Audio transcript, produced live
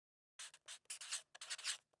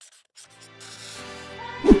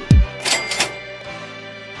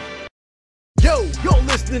You're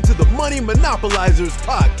listening to the Money Monopolizers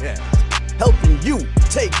Podcast, helping you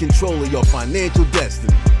take control of your financial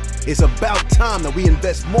destiny. It's about time that we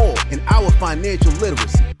invest more in our financial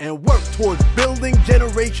literacy and work towards building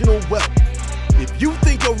generational wealth. If you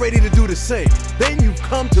think you're ready to do the same, then you've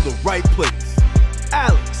come to the right place.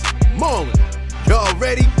 Alex, Marlon, y'all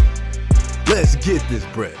ready? Let's get this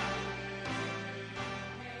bread.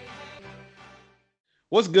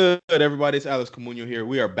 What's good, everybody? It's Alex Camuno here.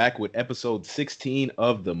 We are back with episode 16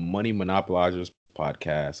 of the Money Monopolizers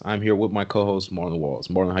Podcast. I'm here with my co-host, Marlon Walls.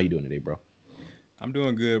 Marlon, how you doing today, bro? I'm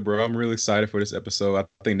doing good, bro. I'm really excited for this episode. I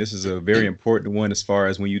think this is a very important one as far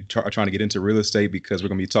as when you are trying to get into real estate, because we're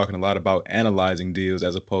going to be talking a lot about analyzing deals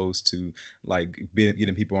as opposed to like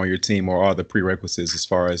getting people on your team or all the prerequisites as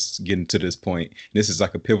far as getting to this point. This is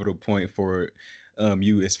like a pivotal point for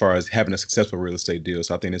you as far as having a successful real estate deal.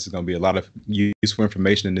 So I think this is going to be a lot of useful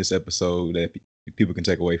information in this episode that people can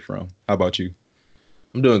take away from. How about you?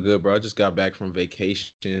 I'm doing good, bro. I just got back from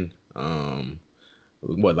vacation.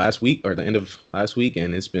 Last week or the end of last week,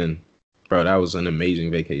 and it's been, bro, that was an amazing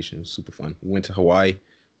vacation. Super fun. We went to Hawaii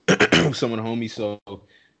with some of the homies, so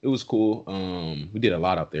it was cool. We did a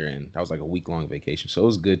lot out there, and that was like a week-long vacation, so it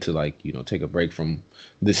was good to like, you know, take a break from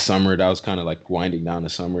this summer. That was kind of like winding down the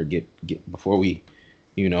summer, get before we,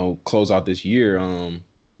 you know, close out this year. We're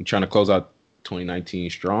trying to close out 2019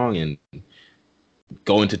 strong and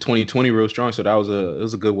go into 2020 real strong, so it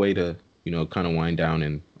was a good way to, you know, kind of wind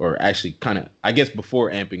down or actually kind of, I guess,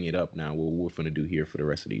 before amping it up now, what we're going to do here for the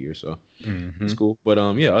rest of the year. So it's cool. But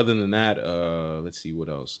yeah, other than that, let's see what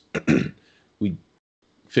else. We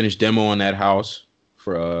finished demo on that house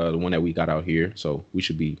for the one that we got out here. So we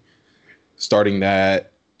should be starting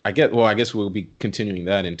that. I guess we'll be continuing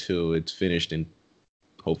that until it's finished in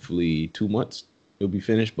hopefully 2 months. It'll be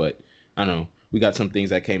finished. But I don't know. We got some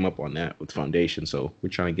things that came up on that with foundation. So we're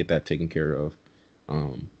trying to get that taken care of.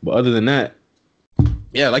 But other than that,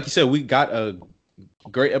 yeah, like you said, we got a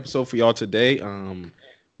great episode for y'all today.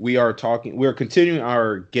 We're continuing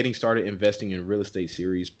our Getting Started Investing in Real Estate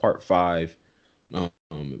series, part 5. We're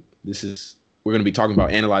going to be talking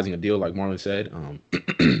about analyzing a deal, like Marlon said.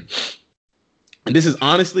 And this is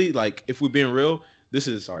honestly, like, if we're being real, this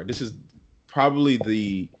is probably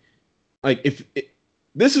the, like,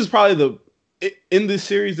 in this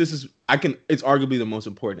series, it's arguably the most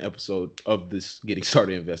important episode of this Getting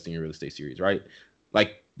Started Investing in Real Estate series, right?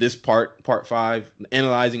 Like this part 5,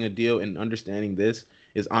 analyzing a deal and understanding this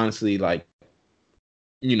is honestly, like,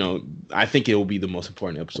 you know, I think it will be the most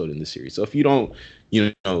important episode in this series. So if you don't,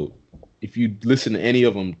 you know, if you listen to any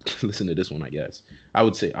of them, listen to this one, I guess. I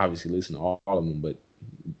would say obviously listen to all of them, but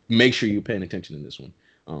make sure you're paying attention to this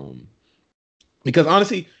one. Because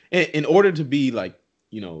honestly, in order to be like,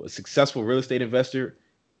 you know, a successful real estate investor,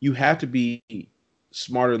 you have to be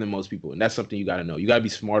smarter than most people. And that's something you got to know. You got to be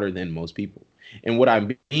smarter than most people. And what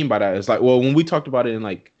I mean by that is, like, well, when we talked about it in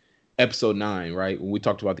like episode 9, right? When we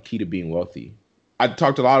talked about the key to being wealthy, I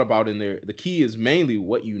talked a lot about in there. The key is mainly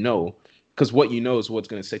what you know, because what you know is what's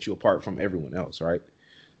going to set you apart from everyone else, right?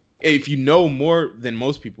 If you know more than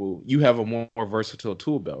most people, you have a more versatile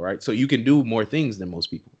tool belt, right? So you can do more things than most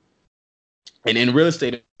people. And in real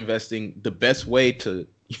estate investing, the best way to,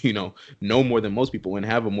 you know more than most people and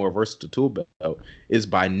have a more versatile tool belt is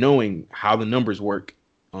by knowing how the numbers work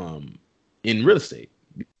in real estate.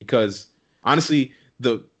 Because honestly,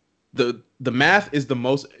 the math is the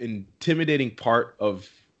most intimidating part of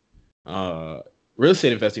real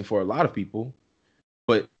estate investing for a lot of people.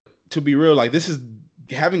 But to be real, like, this is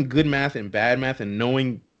having good math and bad math, and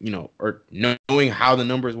knowing, you know, or knowing how the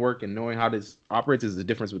numbers work and knowing how this operates is the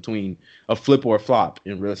difference between a flip or a flop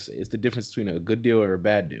in real estate. It's the difference between a good deal or a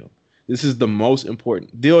bad deal. This is the most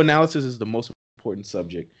important. Deal analysis is the most important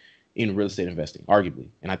subject in real estate investing, arguably.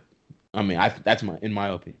 And I mean, that's in my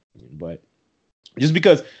opinion. But just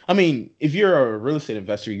because, I mean, if you're a real estate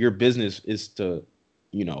investor, your business is to,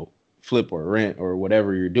 you know, flip or rent or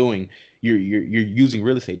whatever you're doing. You're using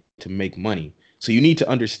real estate to make money. So you need to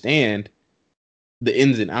understand the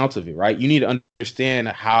ins and outs of it, right? You need to understand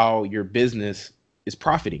how your business is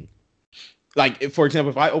profiting. Like, for example,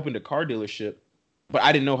 if I opened a car dealership, but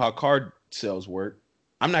I didn't know how car sales work,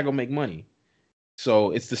 I'm not gonna make money.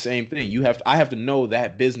 So it's the same thing. I have to know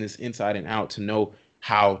that business inside and out to know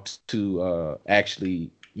how to actually,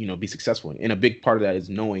 you know, be successful. And a big part of that is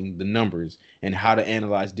knowing the numbers and how to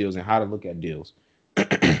analyze deals and how to look at deals.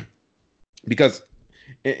 Because,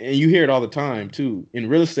 and you hear it all the time too, in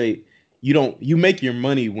real estate, you make your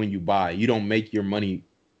money when you buy. You don't make your money,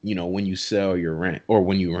 you know, when you sell your rent or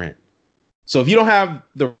when you rent. So if you don't have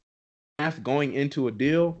the math going into a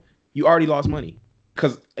deal, you already lost money.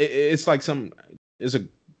 Because it's like it's a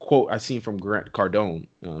quote I seen from Grant Cardone.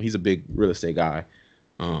 He's a big real estate guy.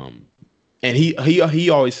 And he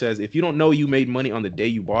always says, if you don't know you made money on the day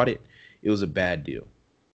you bought it, it was a bad deal.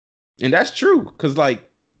 And that's true, because like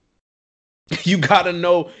you gotta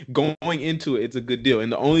know going into it, it's a good deal.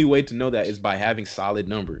 And the only way to know that is by having solid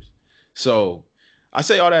numbers. So I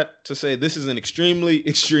say all that to say this is an extremely,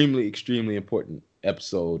 extremely, extremely important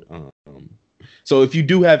episode. So if you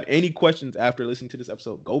do have any questions after listening to this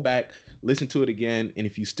episode, go back, listen to it again. And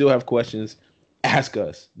if you still have questions, ask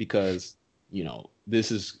us, because, you know,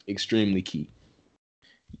 this is extremely key.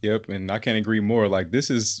 Yep, and I can't agree more. Like, this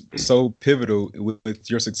is so pivotal with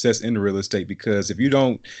your success in real estate, because if you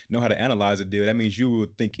don't know how to analyze a deal, that means you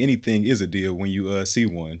would think anything is a deal when you see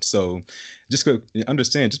one. So just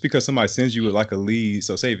understand, just because somebody sends you like a lead,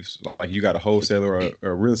 so say if, like, you got a wholesaler or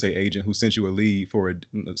a real estate agent who sent you a lead for a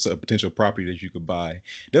potential property that you could buy,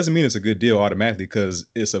 doesn't mean it's a good deal automatically because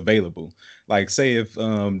it's available. Like, say if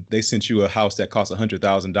they sent you a house that costs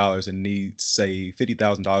 $100,000 and needs, say,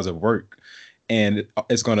 $50,000 of work, and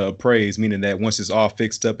it's going to appraise, meaning that once it's all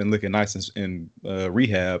fixed up and looking nice and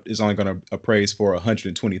rehab, it's only going to appraise for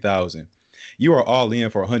 $120,000. You are all in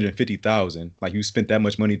for $150,000. Like, you spent that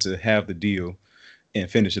much money to have the deal and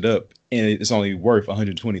finish it up, and it's only worth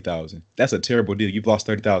 $120,000. That's a terrible deal. You've lost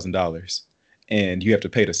 $30,000, and you have to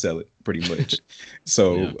pay to sell it, pretty much.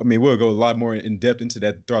 So, yeah. I mean, we'll go a lot more in depth into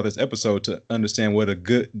that throughout this episode to understand what a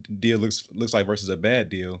good deal looks like versus a bad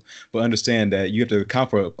deal. But understand that you have to account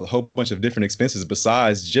for a whole bunch of different expenses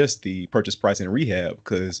besides just the purchase price and rehab,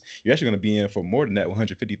 because you're actually going to be in for more than that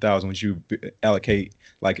 $150,000 when you allocate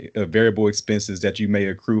like variable expenses that you may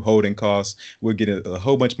accrue, holding costs. We'll get a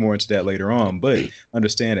whole bunch more into that later on. But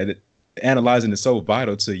understand that analyzing is so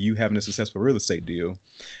vital to you having a successful real estate deal.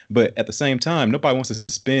 But at the same time, nobody wants to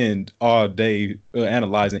spend all day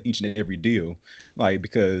analyzing each and every deal, like,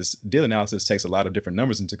 because deal analysis takes a lot of different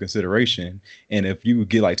numbers into consideration. And if you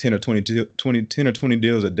get like 10 or 20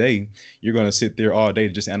 deals a day, you're going to sit there all day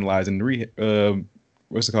just analyzing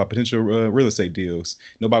potential real estate deals.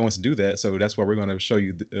 Nobody wants to do that. So that's why we're going to show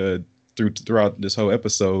you throughout this whole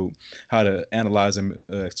episode how to analyze them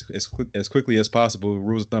as quickly as possible,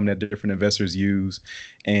 rules of thumb that different investors use,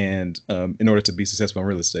 and in order to be successful in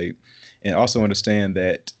real estate. And also understand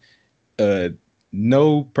that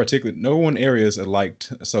no one area is alike.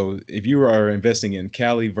 So if you are investing in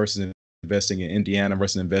Cali versus investing in Indiana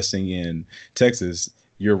versus investing in Texas,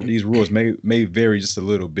 these rules may vary just a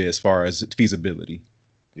little bit as far as feasibility.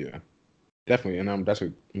 Yeah, definitely. And I'm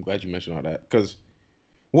glad you mentioned all that, because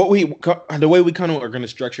the way we kind of are going to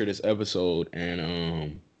structure this episode,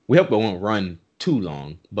 and we hope it won't run too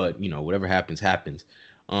long, but, you know, whatever happens.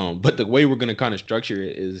 But the way we're going to kind of structure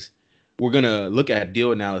it is we're going to look at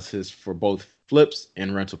deal analysis for both flips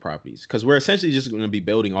and rental properties, because we're essentially just going to be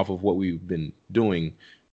building off of what we've been doing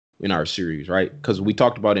in our series, right? Because we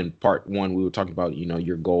talked about in part 1, we were talking about, you know,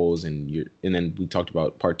 your goals and then we talked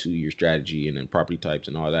about part 2, your strategy, and then property types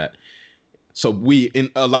and all that. So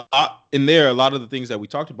a lot of the things that we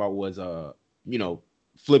talked about was, you know,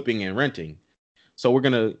 flipping and renting. So we're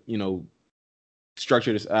going to, you know,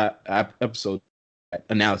 structure this episode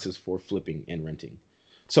analysis for flipping and renting.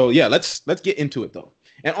 So yeah, let's get into it though.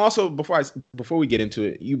 And also before we get into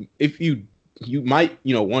it, you might,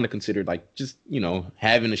 you know, want to consider like just, you know,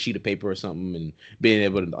 having a sheet of paper or something and being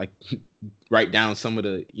able to like write down some of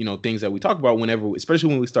the, you know, things that we talk about especially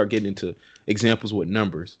when we start getting into examples with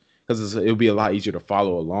numbers. Because it'll be a lot easier to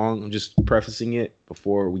follow along. I'm just prefacing it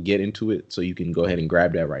before we get into it, so you can go ahead and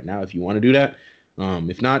grab that right now if you want to do that.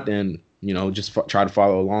 If not, then, you know, just try to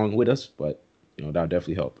follow along with us. But, you know, that'll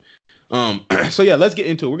definitely help. So yeah, let's get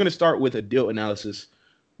into it. We're going to start with a deal analysis.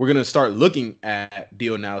 We're going to start looking at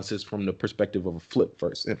deal analysis from the perspective of a flip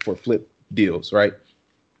first, and for flip deals, right?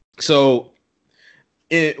 So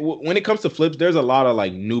when it comes to flips, there's a lot of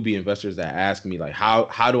like newbie investors that ask me like,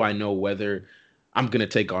 how do I know whether I'm going to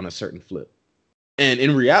take on a certain flip? And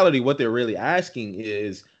in reality, what they're really asking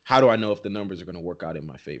is, how do I know if the numbers are going to work out in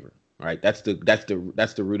my favor? Right? That's the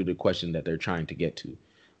root of the question that they're trying to get to.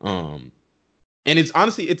 And it's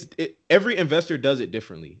honestly, every investor does it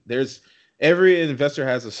differently. Every investor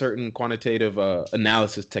has a certain quantitative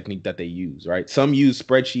analysis technique that they use, right? Some use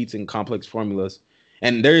spreadsheets and complex formulas,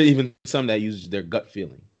 and there are even some that use their gut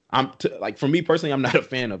feeling. Like for me personally, I'm not a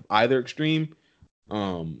fan of either extreme.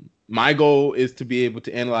 My goal is to be able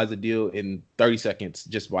to analyze a deal in 30 seconds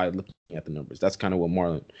just by looking at the numbers. That's kind of what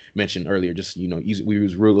Marlon mentioned earlier. Just, you know, we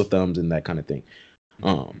use rule of thumbs and that kind of thing.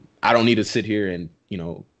 I don't need to sit here and, you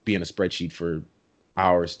know, be in a spreadsheet for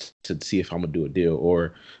hours to see if I'm gonna do a deal,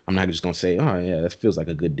 or I'm not just gonna say, oh yeah, that feels like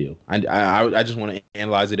a good deal. I just want to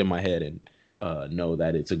analyze it in my head and know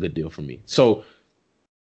that it's a good deal for me. So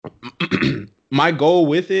My goal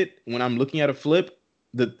with it when I'm looking at a flip,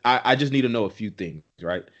 I just need to know a few things,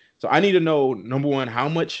 right? So I need to know, number one, how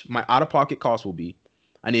much my out-of-pocket cost will be.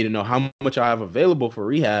 I need to know how much I have available for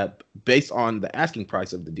rehab based on the asking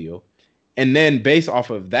price of the deal. And then based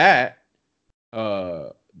off of that, uh,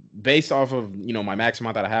 based off of, my max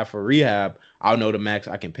amount that I have for rehab, I'll know the max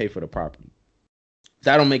I can pay for the property. If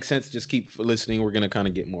that don't make sense, just keep listening. We're going to kind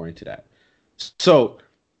of get more into that. So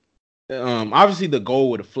obviously the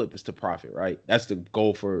goal with a flip is to profit, right? That's the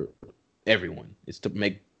goal for everyone. It's to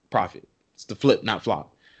make profit. It's to flip, not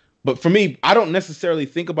flop. But for me, I don't necessarily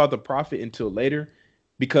think about the profit until later,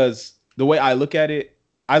 because the way I look at it,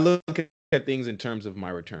 I look at things in terms of my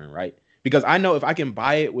return, right? Because I know if I can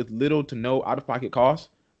buy it with little to no out-of-pocket costs,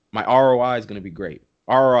 my ROI is going to be great.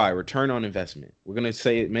 ROI, return on investment. We're going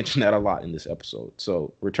to mention that a lot in this episode.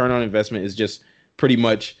 So return on investment is just pretty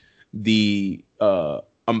much the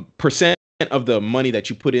percent of the money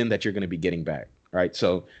that you put in that you're going to be getting back, right?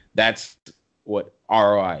 So that's what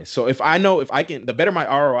ROI is. So if I know if I can, the better my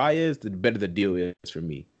ROI is, the better the deal is for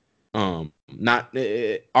me. ROI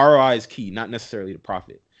is key, not necessarily the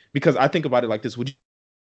profit. Because I think about it like this: would you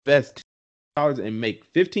invest $10 and make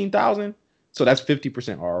 15,000? So that's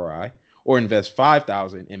 50% ROI, or invest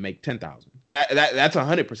 5,000 and make 10,000. That's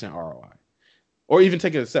 100% ROI. Or even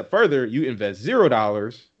take it a step further, you invest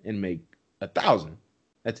 $0 and make 1,000.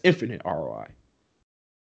 That's infinite ROI.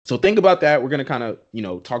 So think about that. We're going to kind of,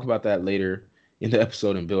 talk about that later in the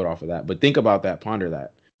episode and build off of that. But think about that, ponder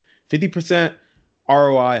that. 50%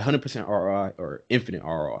 ROI, 100% ROI, or infinite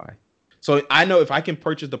ROI. So I know if I can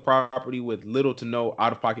purchase the property with little to no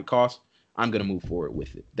out-of-pocket costs, I'm going to move forward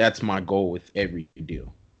with it. That's my goal with every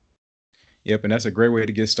deal. Yep, and that's a great way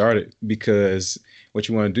to get started, because what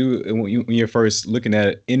you want to do when you're first looking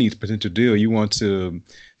at any potential deal, you want to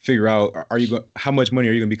figure out, how much money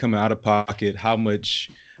are you going to be coming out of pocket? How much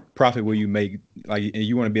profit will you make? And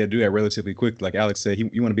you want to be able to do that relatively quick. Like Alex said,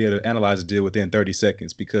 you want to be able to analyze a deal within 30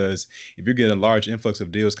 seconds, because if you're getting a large influx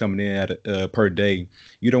of deals coming in per day,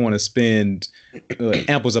 you don't want to spend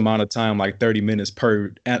ample amount of time, like 30 minutes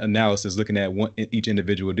per analysis, looking at each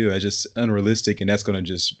individual deal. That's just unrealistic, and that's going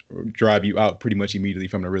to just drive you out pretty much immediately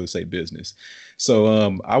from the real estate business.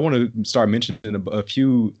 So I want to start mentioning a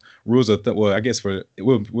few rules of well, I guess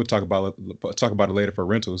we'll talk about it later for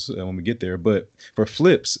rentals when we get there. But for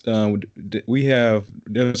flips,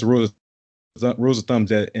 there's rules of thumb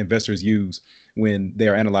that investors use when they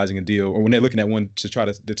are analyzing a deal, or when they're looking at one to try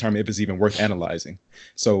to determine if it's even worth analyzing.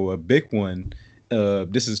 So a big one,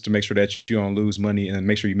 this is to make sure that you don't lose money and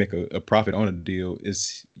make sure you make a profit on a deal,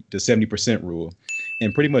 is the 70% rule.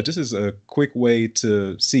 And pretty much this is a quick way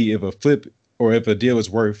to see if a flip or if a deal is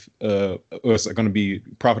worth or it's going to be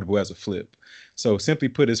profitable as a flip. So simply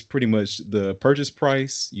put, it's pretty much the purchase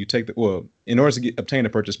price. You take in order to obtain the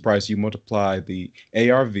purchase price, you multiply the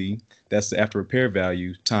ARV, that's the after repair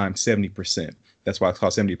value, times 70%. That's why it's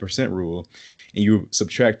called 70% rule. And you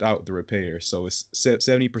subtract out the repairs. So it's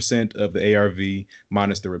 70% of the ARV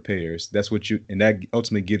minus the repairs. That's and that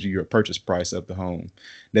ultimately gives you your purchase price of the home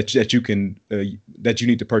that you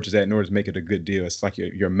need to purchase that in order to make it a good deal. It's like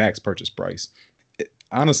your max purchase price.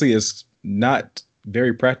 Honestly, it's not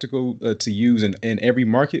very practical to use in every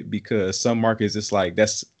market, because some markets it's like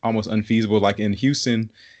that's almost unfeasible. Like in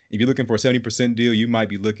Houston, if you're looking for a 70% deal, you might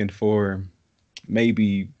be looking for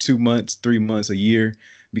maybe 2 months, 3 months, a year,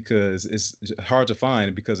 because it's hard to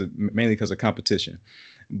find mainly because of competition.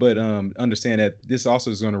 But understand that this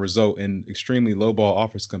also is going to result in extremely lowball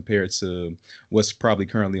offers compared to what's probably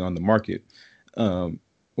currently on the market.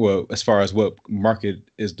 Well, as far as what market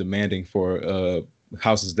is demanding for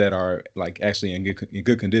houses that are like actually in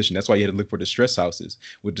good condition. That's why you had to look for distressed houses.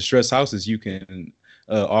 With distressed houses, you can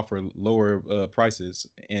offer lower prices,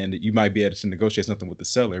 and you might be able to negotiate something with the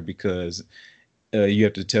seller, because you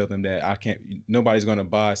have to tell them that nobody's going to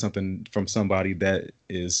buy something from somebody that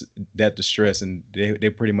is that distressed, and they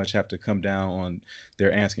pretty much have to come down on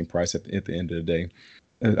their asking price at the end of the day.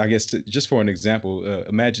 I guess just for an example,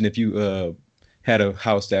 imagine if you had a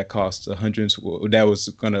house that cost that was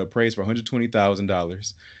going to appraise for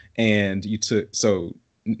 $120,000, and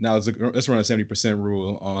now let's run a 70%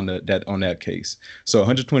 rule on that case. So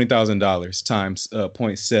 $120,000 times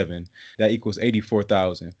 0.7, that equals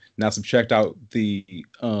 $84,000. Now subtract out the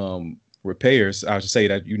repairs. I should say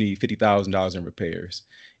that you need $50,000 in repairs.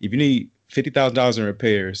 If you need $50,000 in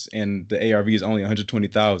repairs and the ARV is only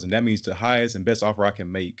 $120,000, that means the highest and best offer I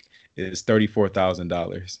can make is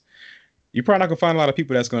 $34,000. You're probably not gonna find a lot of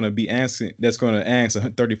people that's gonna ask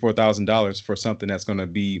 $34,000 for something that's gonna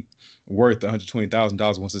be worth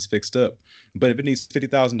 $120,000 once it's fixed up. But if it needs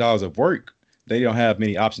 $50,000 of work, they don't have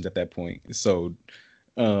many options at that point. So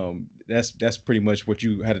That's pretty much what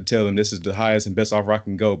you had to tell them. This is the highest and best offer I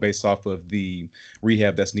can go based off of the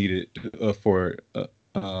rehab that's needed for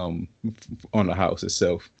on the house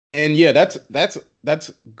itself. And yeah, that's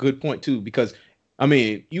a good point too, because I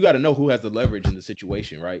mean, you got to know who has the leverage in the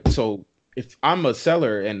situation, right? So if I'm a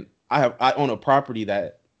seller and I own a property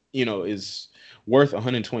that, you know, is worth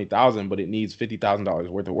 $120,000, but it needs $50,000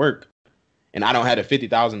 worth of work, and I don't have the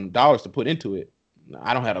 $50,000 to put into it,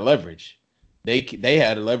 I don't have the leverage. They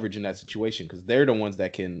had a leverage in that situation because they're the ones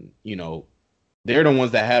that can, you know, they're the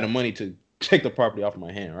ones that had the money to take the property off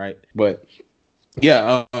my hand, right? But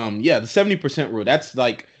yeah, the 70% rule, that's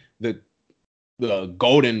like the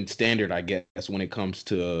golden standard, I guess, when it comes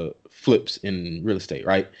to flips in real estate,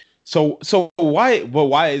 right? So why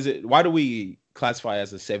do we classify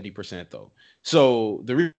as a 70% though? So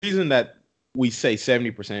the reason that we say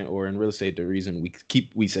 70%, or in real estate, the reason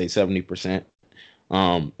we say 70%,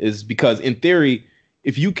 is because in theory,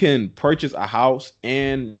 if you can purchase a house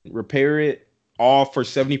and repair it all for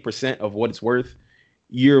 70% of what it's worth,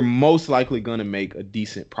 you're most likely going to make a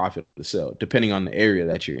decent profit to sell, depending on the area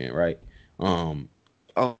that you're in, right?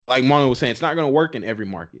 Like Marlon was saying, it's not going to work in every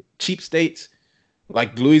market. Cheap states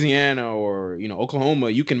like Louisiana or, you know, Oklahoma,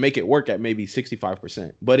 you can make it work at maybe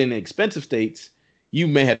 65%. But in the expensive states, you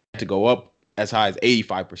may have to go up as high as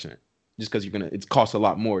 85%, just because it costs a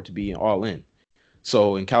lot more to be all in.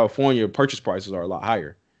 So in California, purchase prices are a lot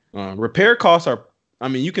higher. Repair costs are, I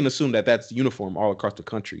mean, you can assume that that's uniform all across the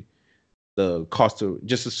country. The cost to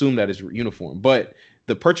just assume that it's uniform. But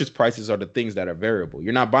the purchase prices are the things that are variable.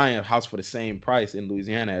 You're not buying a house for the same price in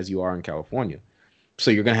Louisiana as you are in California. So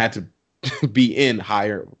you're going to have to be in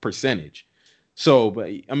higher percentage. So, but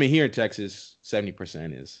I mean, here in Texas,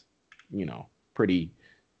 70% is, you know, pretty,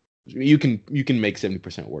 you can make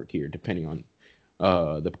 70% work here, depending on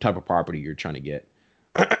the type of property you're trying to get.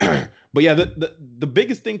 But yeah, the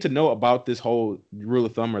biggest thing to know about this whole rule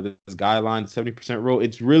of thumb, or this guideline, 70% rule,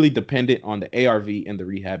 it's really dependent on the ARV and the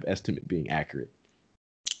rehab estimate being accurate.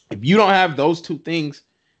 If you don't have those two things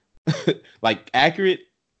like accurate,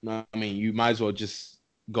 I mean, you might as well just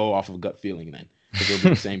go off of gut feeling then, because it'll be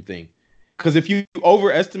the same thing. Because if you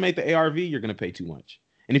overestimate the ARV, you're going to pay too much.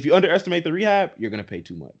 And if you underestimate the rehab, you're going to pay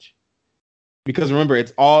too much. Because remember,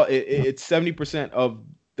 it's 70% of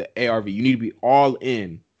the ARV. You need to be all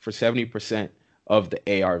in for 70% of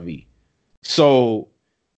the ARV. So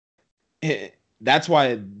that's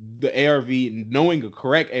why the ARV, knowing the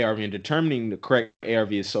correct ARV and determining the correct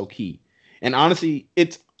ARV is so key. And honestly,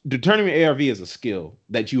 it's determining ARV is a skill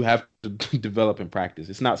that you have to develop and practice.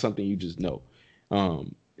 It's not something you just know.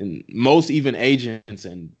 And most even agents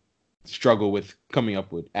and struggle with coming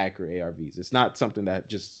up with accurate ARVs. It's not something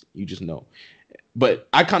that you just know. But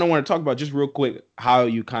I kind of want to talk about just real quick how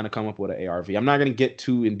you kind of come up with an ARV. I'm not going to get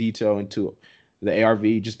too in detail into the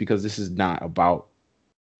ARV just because this is not about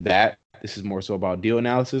that. This is more so about deal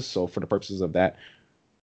analysis. So for the purposes of that,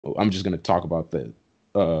 I'm just going to talk about the,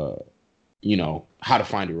 how to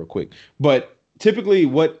find it real quick. But typically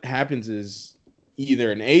what happens is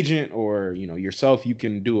either an agent or, you know, yourself, you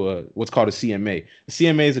can do what's called a CMA. A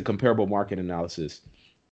CMA is a comparable market analysis.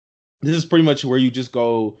 This is pretty much where you just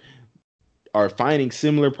are finding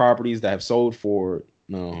similar properties that have sold for,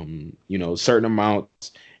 certain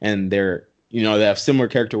amounts, and they're, they have similar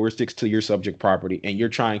characteristics to your subject property. And you're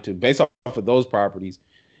trying to, based off of those properties,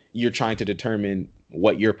 you're trying to determine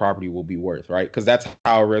what your property will be worth, right? Because that's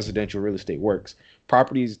how residential real estate works.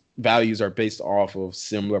 Properties values are based off of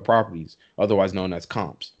similar properties, otherwise known as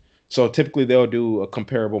comps. So typically they'll do a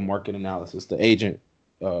comparable market analysis, the agent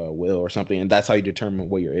will or something, and that's how you determine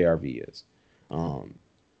what your ARV is.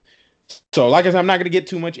 So like I said, I'm not going to get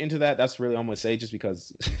too much into that. That's really all I'm going to say, just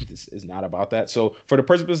because this is not about that. So for the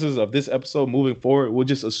purposes of this episode, moving forward, we'll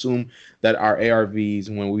just assume that our ARVs,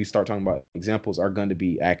 when we start talking about examples, are going to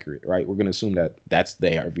be accurate, right? We're going to assume that that's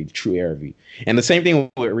the ARV, the true ARV. And the same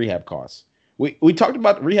thing with rehab costs. We talked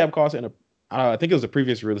about rehab costs in I think it was a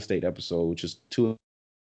previous real estate episode, which is 2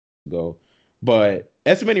 ago. But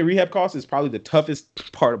estimating rehab costs is probably the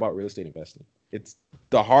toughest part about real estate investing. It's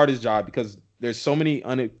the hardest job because there's so many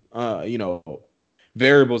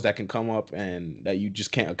variables that can come up and that you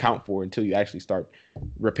just can't account for until you actually start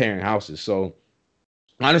repairing houses. So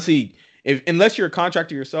honestly, unless you're a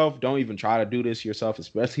contractor yourself, don't even try to do this yourself,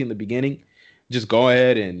 especially in the beginning. Just go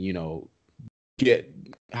ahead and get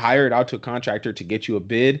hired out to a contractor to get you a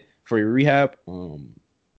bid for your rehab,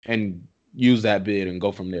 and use that bid and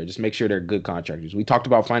go from there. Just make sure they're good contractors. We talked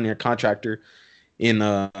about finding a contractor in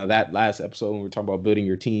that last episode when we were talking about building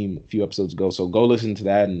your team a few episodes ago. So go listen to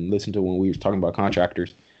that and listen to when we were talking about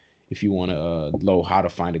contractors if you want to know how to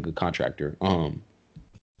find a good contractor.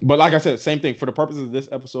 But like I said, same thing for the purposes of this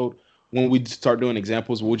episode. When we start doing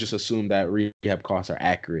examples, we'll just assume that rehab costs are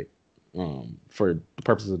accurate for the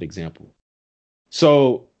purposes of the example.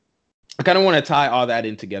 So I kind of want to tie all that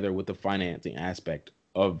in together with the financing aspect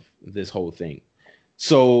of this whole thing.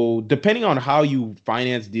 So depending on how you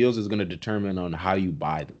finance deals is going to determine on how you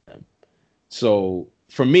buy them. So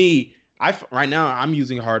for me, right now I'm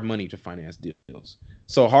using hard money to finance deals.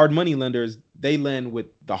 So hard money lenders, they lend with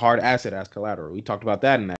the hard asset as collateral. We talked about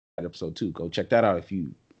that in that episode too. Go check that out if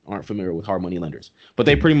you aren't familiar with hard money lenders. But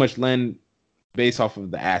they pretty much lend based off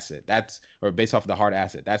of the asset. Or based off of the hard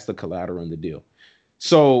asset. That's the collateral in the deal.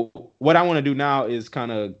 So what I want to do now is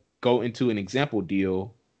kind of go into an example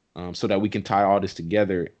deal so that we can tie all this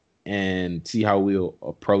together and see how we'll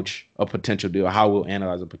approach a potential deal, how we'll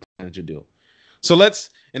analyze a potential deal. So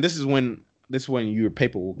and this is when your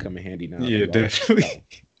paper will come in handy now. Yeah, definitely.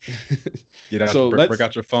 Break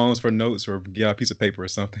out your phones for notes or get out a piece of paper or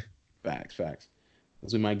something. Facts.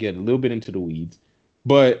 Because we might get a little bit into the weeds.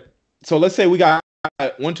 But so let's say we got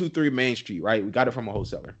 123 Main Street, right? We got it from a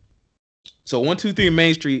wholesaler. So 123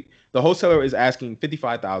 Main Street, the wholesaler is asking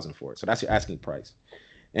 $55,000 for it. So that's your asking price.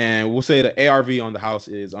 And we'll say the ARV on the house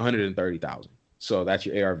is $130,000. So that's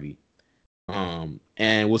your ARV.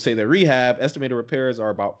 And we'll say the rehab estimated repairs are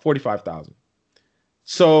about $45,000.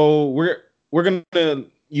 So we're gonna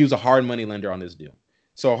use a hard money lender on this deal.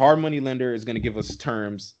 So a hard money lender is gonna give us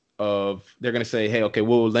terms of, they're gonna say, hey, okay,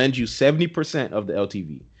 we'll lend you 70% of the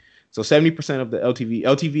LTV. So 70% of the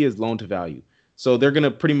LTV is loan to value. So they're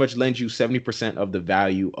gonna pretty much lend you 70% of the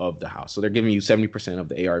value of the house. So they're giving you 70% of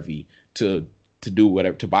the ARV to do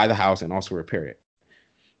whatever, to buy the house and also repair it.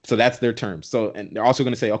 So that's their terms. So, and they're also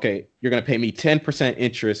going to say, okay, you're going to pay me 10%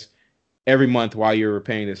 interest every month while you're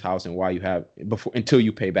repairing this house and while you have until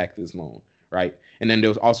you pay back this loan, right? And then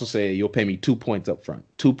they'll also say you'll pay me 2 points up front.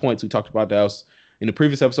 2 points, we talked about that in the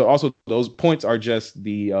previous episode. Also, those points are just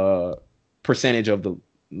the percentage of the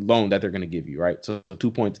loan that they're going to give you, right? So 2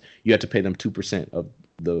 points, you have to pay them 2% of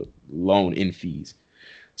the loan in fees.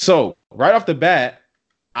 So right off the bat,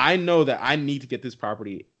 I know that I need to get this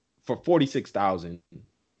property for $46,000.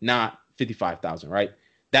 Not $55,000, right?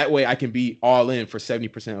 That way I can be all in for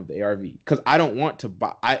 70% of the ARV. Because I don't want to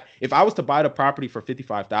buy. If I was to buy the property for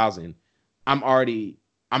 $55,000, I'm already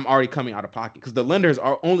coming out of pocket. Because the lenders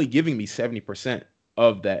are only giving me 70%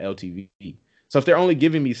 of that LTV. So if they're only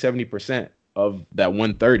giving me 70% of that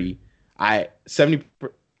 130, I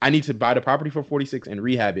need to buy the property for 46 and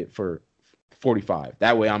rehab it for 45.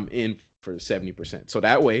 That way I'm in for 70%. So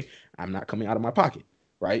that way I'm not coming out of my pocket,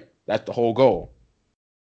 right? That's the whole goal.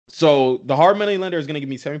 So the hard money lender is going to give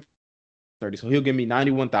me 70/30. So he'll give me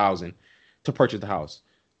 $91,000 to purchase the house.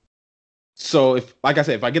 So if I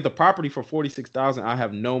get the property for $46,000, I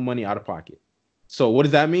have no money out of pocket. So what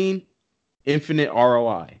does that mean? Infinite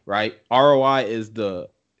ROI, right? ROI is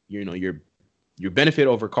your benefit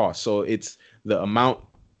over cost. So it's the amount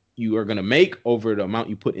you are going to make over the amount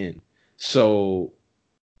you put in. So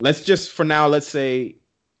let's just, for now, let's say,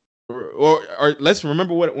 or let's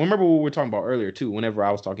remember what we were talking about earlier too. Whenever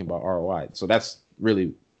I was talking about ROI, so that's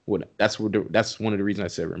really that's one of the reasons I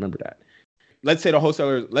said remember that. Let's say the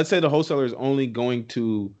wholesaler is only going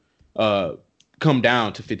to come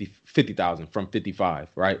down to 50,000 from 55,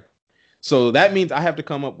 right? So that means I have to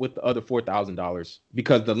come up with the other $4,000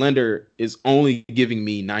 because the lender is only giving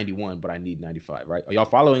me 91, but I need 95, right? Are y'all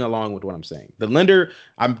following along with what I'm saying? The lender,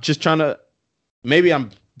 I'm just trying to, maybe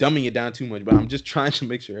I'm dumbing it down too much, but I'm just trying to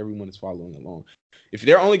make sure everyone is following along. If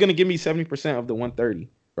they're only going to give me 70% of the 130,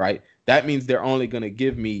 right? That means they're only going to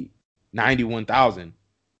give me 91,000.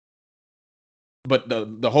 But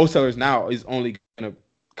the wholesalers now is only going to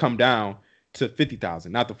come down to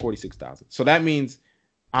 50,000, not the 46,000. So that means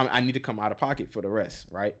I need to come out of pocket for the rest,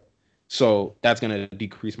 right? So that's going to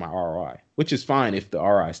decrease my ROI, which is fine if the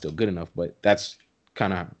ROI is still good enough, but that's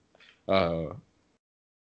kind of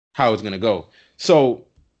how it's going to go. So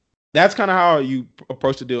that's kind of how you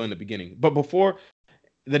approach the deal in the beginning. But before,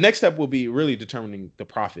 the next step will be really determining the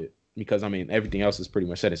profit, because I mean, everything else is pretty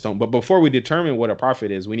much set in stone. But before we determine what a profit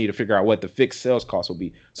is, we need to figure out what the fixed sales cost will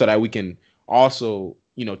be so that we can also,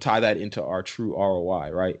 tie that into our true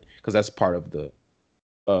ROI, right? Because that's part of the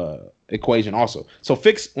equation also. So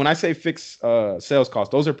when I say fixed sales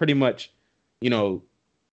costs, those are pretty much, the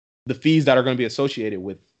fees that are going to be associated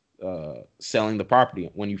with selling the property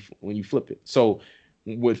when you flip it. So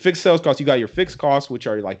with fixed sales costs, you got your fixed costs, which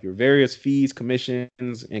are like your various fees,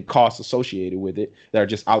 commissions, and costs associated with it that are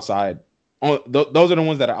just outside. Those are the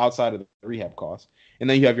ones that are outside of the rehab costs. And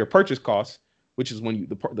then you have your purchase costs, which is when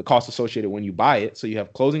the costs associated when you buy it. So you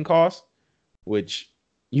have closing costs, which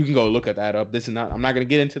you can go look at that up. I'm not going to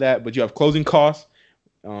get into that, but you have closing costs,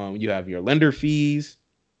 You have your lender fees.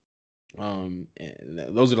 And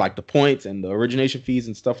those are like the points and the origination fees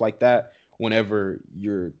and stuff like that whenever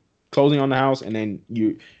you're closing on the house. And then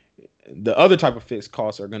the other type of fixed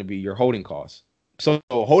costs are going to be your holding costs. So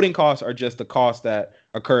holding costs are just the costs that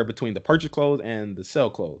occur between the purchase close and the sale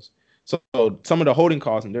close. So some of the holding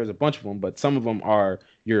costs, and there's a bunch of them, but some of them are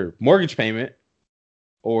your mortgage payment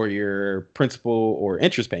or your principal or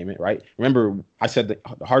interest payment, right? Remember, I said the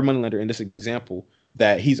hard money lender in this example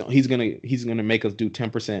that he's gonna make us do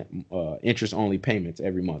 10% interest only payments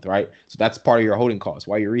every month, right? So that's part of your holding costs.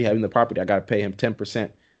 While you're rehabbing the property, I gotta pay him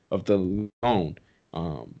 10% of the loan.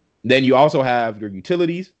 Then you also have your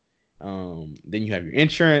utilities. Then you have your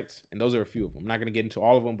insurance, and those are a few of them. I'm not gonna get into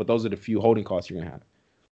all of them, but those are the few holding costs you're gonna have.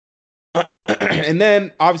 And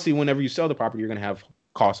then obviously, whenever you sell the property, you're gonna have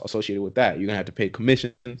costs associated with that. You're gonna have to pay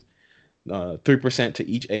commissions, 3% to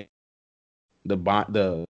each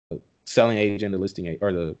the selling agent, the listing agent,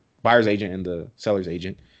 or the buyer's agent and the seller's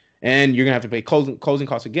agent. And you're gonna have to pay closing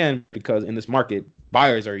costs again, because in this market,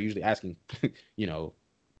 buyers are usually asking,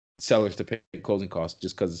 sellers to pay closing costs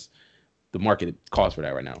just because the market calls for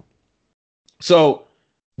that right now. So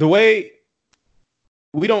the way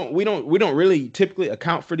we don't really typically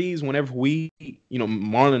account for these whenever we,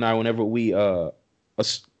 Marlon and I, whenever we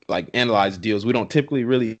like analyze deals, we don't typically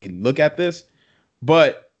really look at this,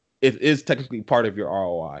 but it is technically part of your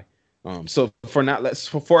ROI. So for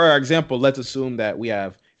our example, let's assume that we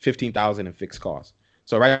have $15,000 in fixed costs.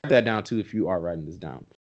 So write that down too if you are writing this down.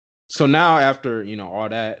 So now after all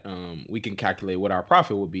that, we can calculate what our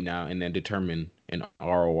profit would be now, and then determine an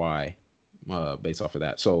ROI based off of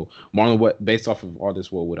that. So Marlon, based off of all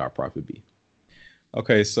this, what would our profit be?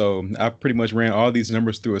 Okay, so I pretty much ran all these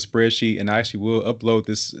numbers through a spreadsheet, and I actually will upload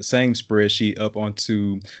this same spreadsheet up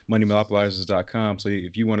onto moneymonopolizers.com. So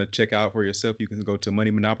if you want to check out for yourself, you can go to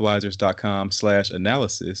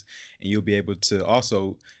moneymonopolizers.com/analysis, and you'll be able to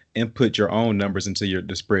also input your own numbers into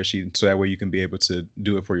the spreadsheet, so that way you can be able to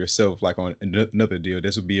do it for yourself, like on another deal.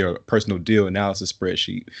 This would be your personal deal analysis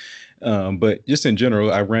spreadsheet. But just in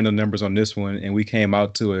general, I ran the numbers on this one, and we came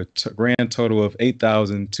out to a grand total of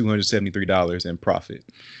 $8,273 in profit.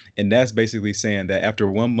 And that's basically saying that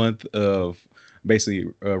after 1 month of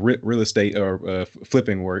basically real estate or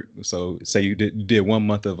flipping work, so say you did 1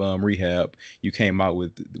 month of rehab, you came out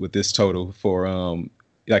with this total for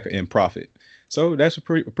like in profit. So that's a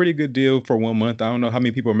pretty good deal for 1 month. I don't know how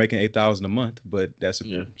many people are making $8,000 a month, but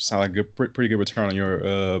sound like a pretty good return on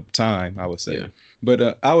your time, I would say. Yeah.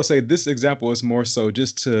 But I would say this example is more so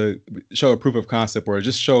just to show a proof of concept, or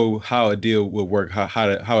just show how a deal will work,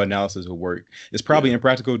 how analysis will work. It's probably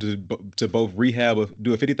impractical to both do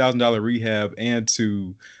a $50,000 rehab and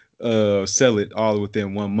to sell it all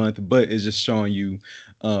within 1 month, but it's just showing you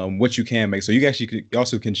what you can make. So you actually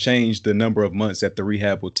also can change the number of months that the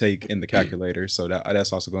rehab will take in the calculator. So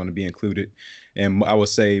that's also going to be included. And I would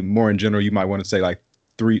say more in general, you might want to say like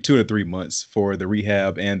 2 to 3 months for the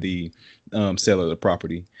rehab and the sale of the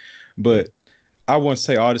property. But I want to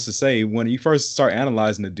say all this to say, when you first start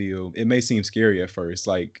analyzing the deal, it may seem scary at first.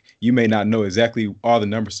 Like, you may not know exactly all the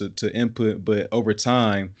numbers to input, but over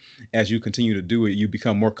time, as you continue to do it, you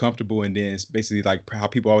become more comfortable. And then it's basically like how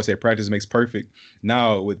people always say, practice makes perfect.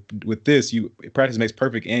 Now with this, practice makes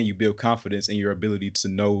perfect, and you build confidence in your ability to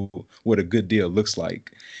know what a good deal looks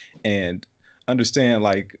like. And understand,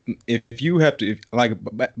 like, if you have to,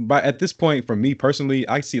 by at this point, for me personally,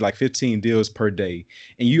 I see like 15 deals per day,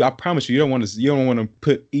 and I promise you don't want to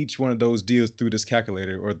put each one of those deals through this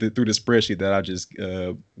calculator or through the spreadsheet that I just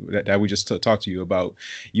that we just talked to you about.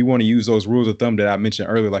 You want to use those rules of thumb that I mentioned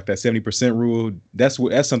earlier, like that 70% rule. That's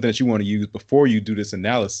something that you want to use before you do this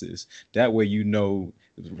analysis. That way,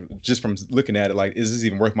 just from looking at it, like, is this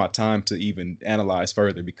even worth my time to even analyze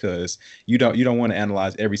further? Because you don't want to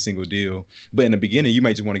analyze every single deal, but in the beginning you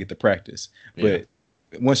might just want to get the practice. But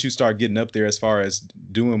once you start getting up there as far as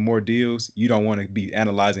doing more deals, you don't want to be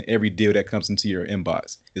analyzing every deal that comes into your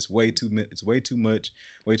inbox. It's way too much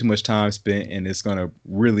time spent, and it's gonna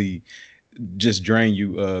really just drain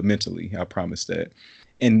you mentally. I promise that.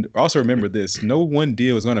 And also remember this, no one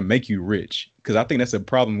deal is going to make you rich, because I think that's a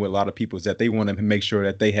problem with a lot of people, is that they want to make sure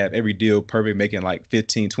that they have every deal perfect, making like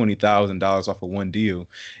 $15,000, $20,000 off of one deal.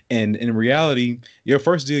 And in reality, your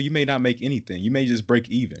first deal, you may not make anything. You may just break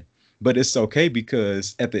even. But it's okay,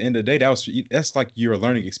 because at the end of the day, that's like your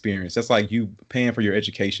learning experience. That's like you paying for your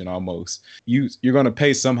education almost. You're going to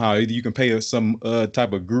pay somehow. Either you can pay some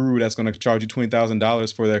type of guru that's going to charge you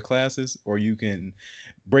 $20,000 for their classes, or you can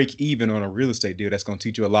break even on a real estate deal that's going to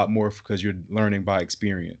teach you a lot more, because you're learning by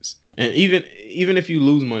experience. And even if you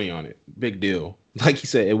lose money on it, big deal. Like you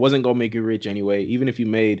said, it wasn't going to make you rich anyway. Even if you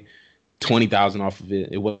made $20,000 off of it,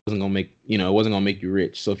 it wasn't gonna make you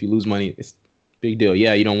rich. So if you lose money, it's a big deal.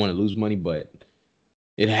 Yeah, you don't want to lose money, but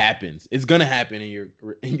it happens. It's gonna happen in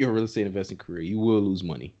your real estate investing career. You will lose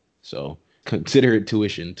money. So consider it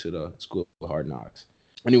tuition to the School of Hard Knocks.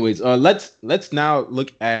 Anyways, let's now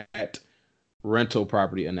look at rental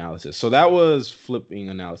property analysis. So that was flipping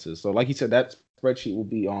analysis. So like you said, that spreadsheet will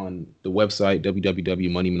be on the website,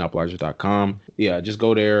 www.moneymonopolizers.com. Yeah, just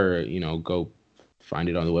go there, or, go find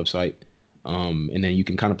it on the website. And then you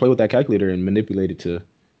can kind of play with that calculator and manipulate it to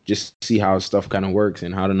just see how stuff kind of works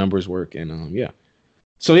and how the numbers work. And yeah.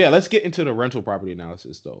 So yeah, let's get into the rental property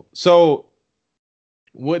analysis though. So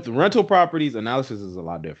with rental properties, analysis is a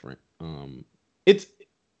lot different.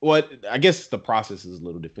 I guess the process is a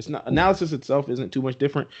little different. It's not, analysis itself isn't too much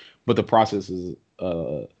different, but the process is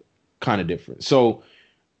kind of different. So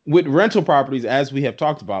with rental properties, as we have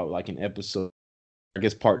talked about, like in episode, I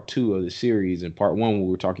guess part 2 of the series, and part 1, we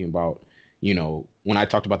were talking about, when I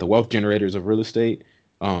talked about the wealth generators of real estate,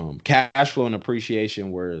 cash flow and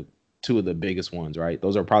appreciation were 2 of the biggest ones, right?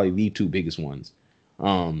 Those are probably the 2 biggest ones.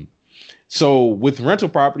 So with rental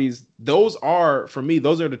properties, those are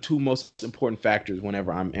the 2 most important factors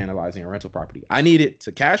whenever I'm analyzing a rental property. I need it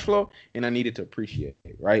to cash flow and I need it to appreciate,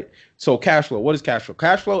 right? So cash flow, what is cash flow?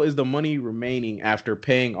 Cash flow is the money remaining after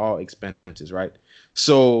paying all expenses, right?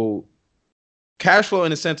 So cash flow,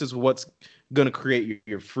 in a sense, is what's going to create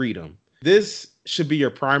your freedom. This should be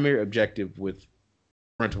your primary objective with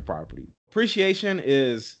rental property. Appreciation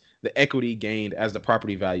is the equity gained as the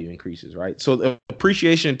property value increases, right? So the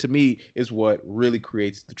appreciation, to me, is what really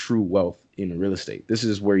creates the true wealth in real estate. This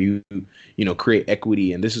is where you create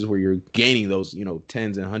equity, and this is where you're gaining those,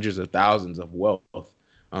 tens and hundreds of thousands of wealth.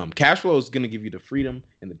 Cash flow is going to give you the freedom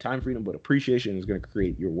and the time freedom, but appreciation is going to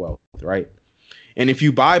create your wealth, right? And if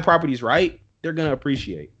you buy properties right, they're going to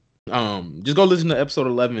appreciate. Just go listen to episode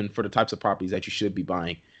 11 for the types of properties that you should be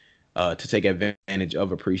buying to take advantage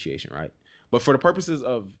of appreciation, right? But for the purposes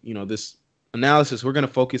of, this analysis, we're going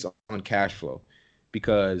to focus on cash flow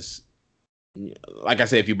because, like I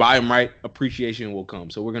said, if you buy them right, appreciation will come.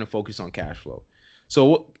 So we're going to focus on cash flow.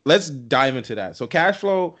 So let's dive into that. So cash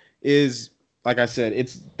flow is, like I said,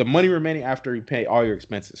 it's the money remaining after you pay all your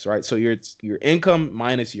expenses, right? So your income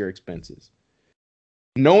minus your expenses.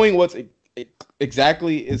 Knowing what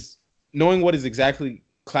is exactly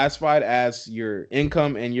classified as your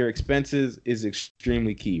income and your expenses is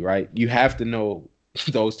extremely key, right? You have to know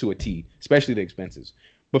those to a T, especially the expenses.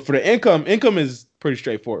 But for the income is pretty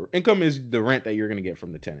straightforward. Income is the rent that you're going to get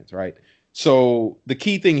from the tenants, right? So the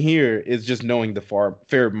key thing here is just knowing the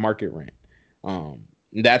fair market rent.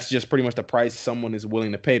 That's just pretty much the price someone is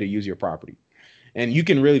willing to pay to use your property. And you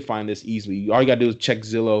can really find this easily. All you got to do is check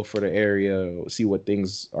Zillow for the area, see what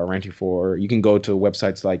things are renting for. You can go to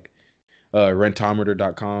websites like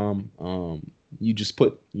rentometer.com. You just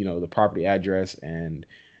put, the property address and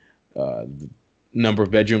the number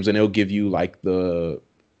of bedrooms, and it'll give you like the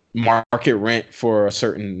market rent for a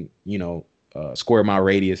certain, square mile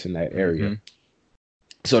radius in that area. Mm-hmm.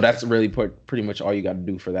 So that's really pretty much all you got to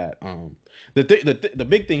do for that. The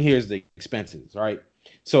big thing here is the expenses, right?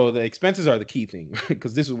 So the expenses are the key thing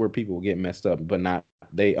because this is where people get messed up, but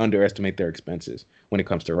they underestimate their expenses when it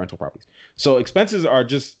comes to rental properties. So expenses are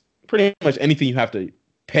just pretty much anything you have to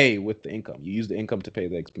pay with the income. You use the income to pay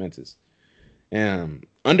the expenses. And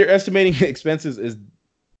underestimating the expenses is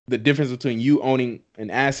the difference between you owning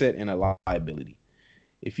an asset and a liability.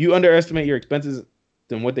 If you underestimate your expenses,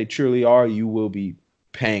 then what they truly are, you will be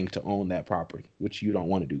paying to own that property, which you don't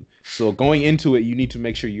want to do. So going into it, you need to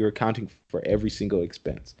make sure you're accounting for every single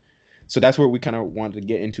expense. So that's where we kind of wanted to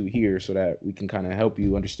get into here so that we can kind of help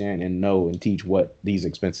you understand and know and teach what these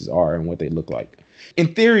expenses are and what they look like.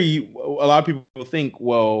 In theory, a lot of people think,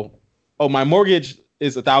 well, my mortgage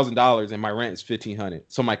is $1,000 and my rent is $1,500.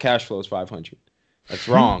 So my cash flow is $500. That's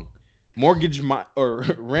wrong.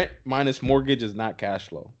 Rent minus mortgage is not cash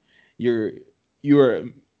flow. You're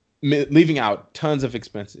leaving out tons of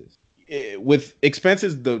expenses. With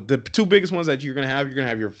expenses, the 2 biggest ones that you're going to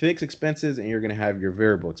have your fixed expenses and you're going to have your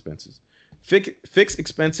variable expenses. Fixed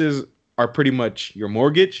expenses are pretty much your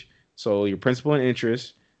mortgage, so your principal and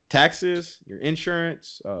interest, taxes, your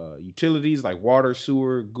insurance, utilities like water,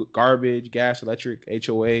 sewer, garbage, gas, electric,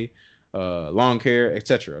 HOA, lawn care,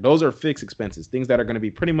 etc. Those are fixed expenses, things that are going to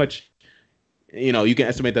be pretty much, you can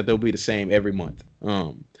estimate that they'll be the same every month.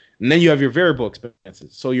 And then you have your variable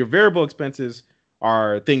expenses. So your variable expenses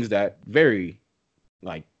are things that vary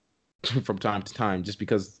like from time to time just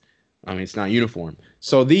because, it's not uniform.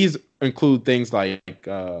 So these include things like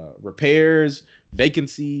repairs,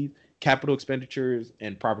 vacancy, capital expenditures,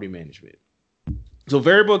 and property management. So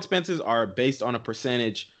variable expenses are based on a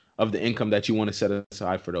percentage of the income that you want to set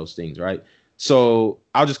aside for those things, right? So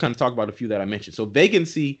I'll just kind of talk about a few that I mentioned. So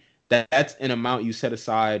vacancy, that's an amount you set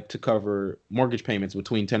aside to cover mortgage payments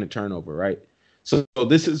between tenant turnover, right? So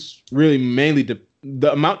this is really mainly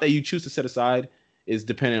the amount that you choose to set aside is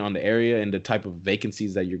dependent on the area and the type of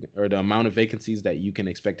vacancies that or the amount of vacancies that you can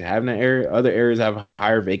expect to have in that area. Other areas have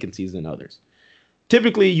higher vacancies than others.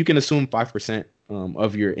 Typically, you can assume 5%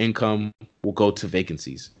 of your income will go to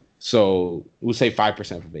vacancies. So we'll say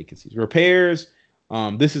 5% for vacancies. Repairs,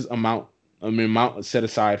 this is amount set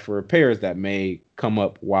aside for repairs that may come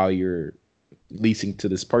up while you're leasing to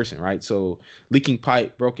this person, right? So leaking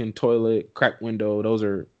pipe, broken toilet, cracked window, those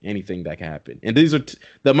are anything that can happen. And these are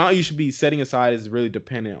the amount you should be setting aside is really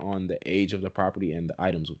dependent on the age of the property and the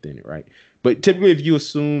items within it, right? But typically, if you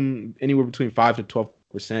assume anywhere between 5 to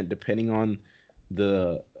 12%, depending on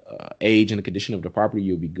the age and the condition of the property,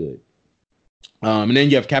 you'll be good. And then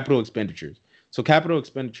you have capital expenditures. So capital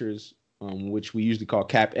expenditures, which we usually call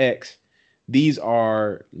CapEx, these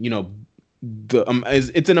are,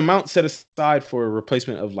 it's an amount set aside for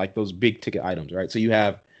replacement of like those big ticket items, right? So you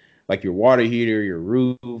have like your water heater, your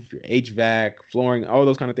roof, your HVAC, flooring, all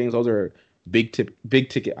those kind of things. Those are big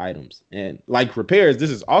ticket items. And like repairs, this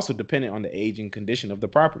is also dependent on the age and condition of the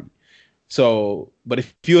property. So, but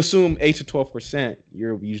if you assume 8 to 12%,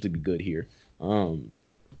 you'll usually be good here. And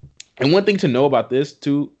one thing to know about this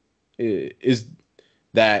too is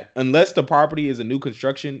that unless the property is a new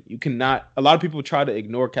construction, you cannot. A lot of people try to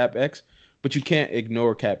ignore CapEx, but you can't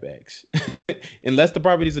ignore CapEx. Unless the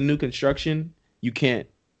property is a new construction, you can't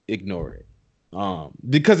ignore it.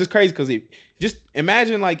 Because it's crazy. Because just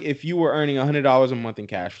imagine like if you were earning $100 a month in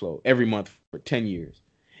cash flow every month for 10 years.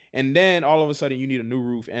 And then all of a sudden you need a new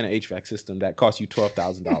roof and an HVAC system that costs you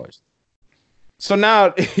 $12,000. So now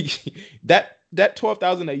that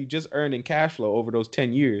 $12,000 that you just earned in cash flow over those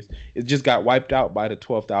 10 years, it just got wiped out by the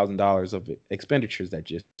 $12,000 of expenditures that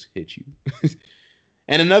just hit you.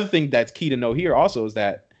 And another thing that's key to know here also is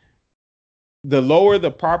that the lower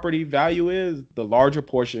the property value is, the larger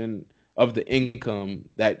portion of the income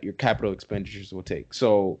that your capital expenditures will take.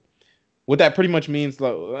 So what that pretty much means,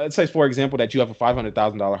 let's say, for example, that you have a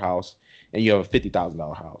 $500,000 house and you have a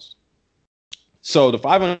 $50,000 house. So the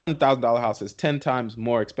 $500,000 house is 10 times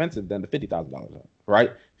more expensive than the $50,000 house,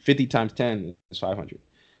 right? 50 times 10 is 500.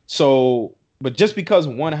 So, but just because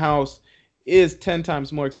one house is 10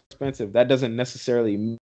 times more expensive, that doesn't necessarily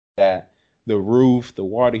mean that the roof, the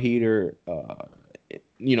water heater,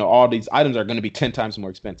 all these items are going to be 10 times more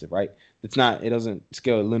expensive, right? It doesn't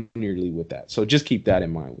scale linearly with that. So just keep that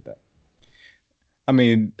in mind with that. I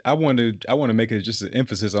mean, I want to make it just an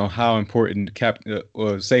emphasis on how important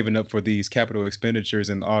saving up for these capital expenditures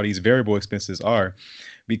and all these variable expenses are,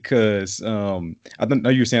 because I know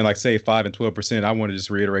you're saying like say 5 and 12%. I want to just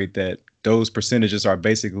reiterate that those percentages are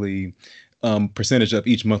basically percentage of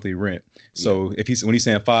each monthly rent. So when he's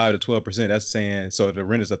saying 5 to 12%, that's saying so if the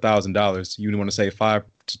rent is $1,000, you want to say 5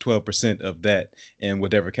 to 12% of that in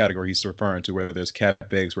whatever category he's referring to, whether it's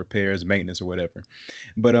CapEx, repairs, maintenance, or whatever.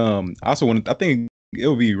 But I think it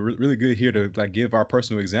would be really good here to like give our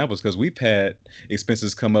personal examples, because we've had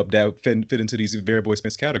expenses come up that fit into these variable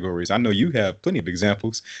expense categories. I know you have plenty of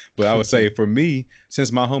examples, but I would say for me,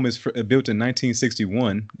 since my home is built in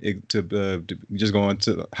 1961, to just go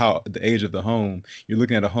into how the age of the home, you're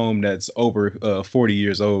looking at a home that's over 40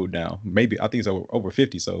 years old now. Maybe I think it's over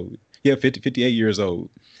 50. So yeah, 58 years old.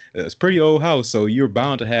 It's a pretty old house, so you're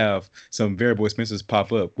bound to have some variable expenses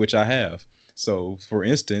pop up, which I have. So, for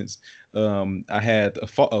instance, I had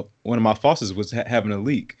one of my faucets was having a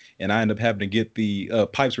leak, and I ended up having to get the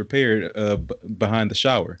pipes repaired behind the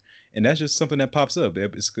shower, and that's just something that pops up.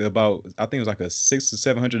 It's about, I think it was like a $600 to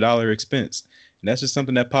 $700 expense, and that's just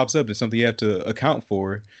something that pops up. It's something you have to account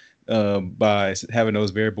for by having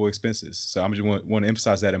those variable expenses. So, I just want to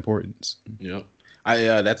emphasize that importance. Yeah,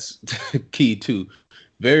 that's key too.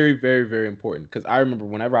 Very, very, very important, because I remember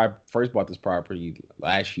whenever I first bought this property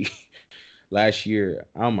last year,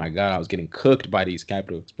 oh my God, I was getting cooked by these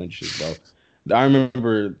capital expenditures, bro. I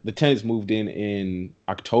remember the tenants moved in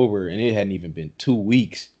October, and it hadn't even been 2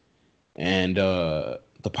 weeks, and the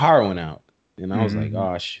power went out, and I was like,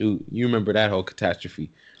 oh shoot, you remember that whole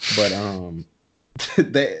catastrophe? But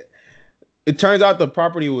it turns out the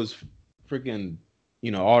property was freaking,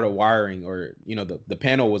 all the wiring, or the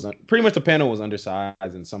panel was pretty much, the panel was undersized,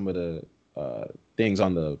 and some of the things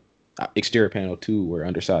on the exterior panel too were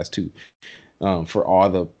undersized too, for all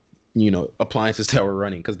the appliances that were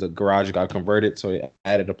running, because the garage got converted, so it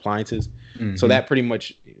added appliances. So that pretty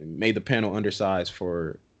much made the panel undersized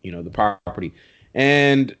for the property.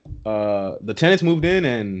 And the tenants moved in,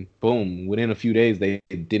 and boom, within a few days they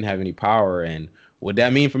didn't have any power, and What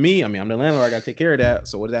that mean for me? I mean, I'm the landlord. I got to take care of that.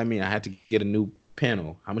 So what does that mean? I had to get a new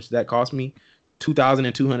panel. How much did that cost me?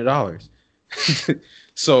 $2,200.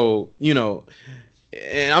 So, you know,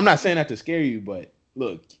 and I'm not saying that to scare you, but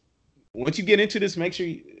look, once you get into this, make sure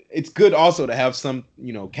it's good also to have some,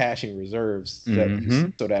 you know, cash in reserves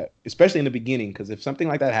so that, especially in the beginning, because if something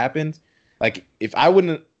like that happens, like if I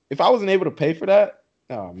wasn't able to pay for that,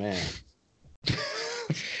 oh man,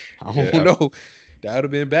 I don't know. That would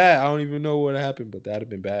have been bad. I don't even know what happened, but that would have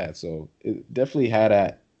been bad. So it definitely had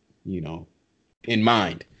that, you know, in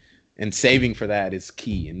mind, and saving for that is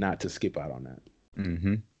key, and not to skip out on that.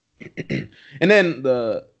 And then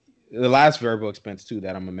the last variable expense too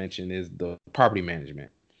that I'm gonna mention is the property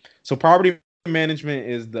management. So property management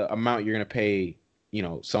is the amount you're gonna pay, you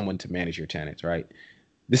know, someone to manage your tenants, right?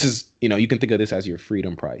 This is, you know, you can think of this as your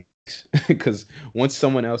freedom price, because once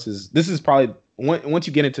someone else is, this is probably once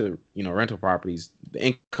you get into, you know, rental properties, the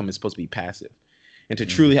income is supposed to be passive, and to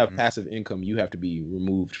truly have passive income, you have to be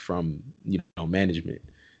removed from, you know, management.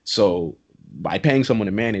 So by paying someone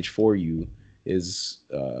to manage for you is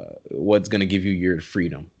what's going to give you your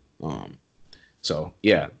freedom. So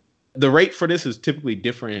yeah, the rate for this is typically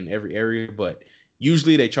different in every area, but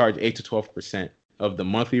usually they charge 8 to 12% of the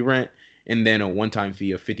monthly rent, and then a one-time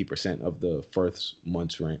fee of 50% of the first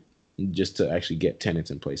month's rent, just to actually get tenants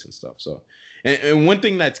in place and stuff. So, and one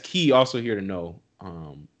thing that's key also here to know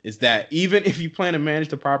is that even if you plan to manage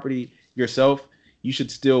the property yourself, you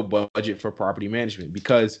should still budget for property management,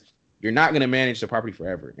 because you're not going to manage the property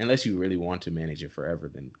forever unless you really want to manage it forever.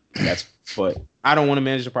 Then that's, but I don't want to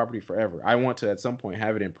manage the property forever. I want to at some point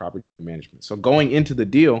have it in property management. So going into the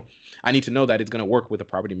deal, I need to know that it's going to work with a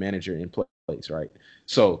property manager in place, right?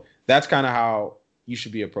 So that's kind of how you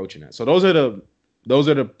should be approaching that. So those are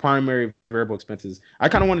the primary variable expenses. I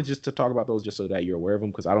kind of wanted just to talk about those just so that you're aware of them,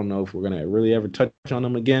 because I don't know if we're going to really ever touch on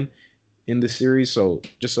them again in this series. So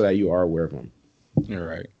just so that you are aware of them. All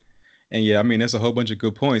right. And yeah, I mean, that's a whole bunch of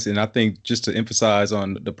good points. And I think just to emphasize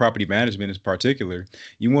on the property management in particular,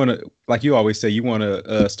 you want to, like you always say, you want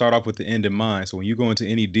to start off with the end in mind. So when you go into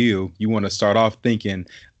any deal, you want to start off thinking,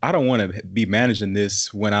 I don't want to be managing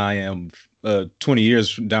this when I am 20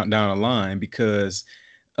 years down the line, because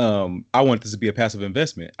I want this to be a passive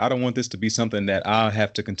investment. I don't want this to be something that I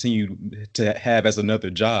have to continue to have as another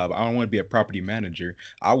job. I don't want to be a property manager.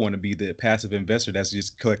 I want to be the passive investor that's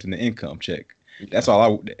just collecting the income check. That's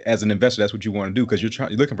all as an investor, that's what you want to do, because you're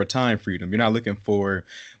looking for time freedom. You're not looking for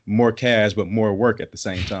more cash, but more work at the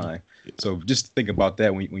same time. So just think about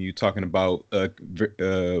that when you're talking about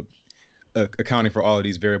accounting for all of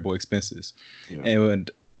these variable expenses. And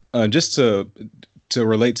just to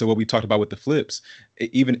relate to what we talked about with the flips,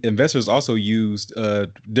 even investors also used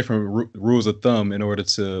different rules of thumb in order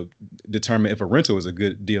to determine if a rental is a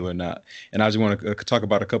good deal or not. And I just want to talk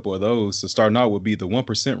about a couple of those. So starting out would be the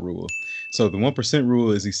 1% rule. So the 1%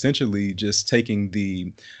 rule is essentially just taking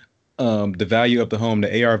the value of the home,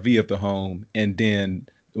 the ARV of the home, and then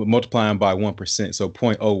multiplying by 1%, so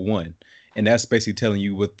 0.01. And that's basically telling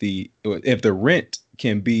you if the rent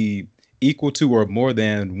can be equal to or more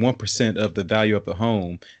than 1% of the value of the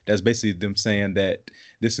home, that's basically them saying that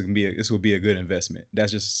this will be a good investment.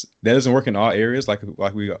 That doesn't work in all areas, like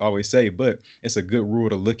we always say, but it's a good rule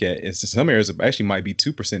to look at. It's some areas it actually might be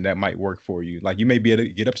 2% that might work for you. Like you may be able to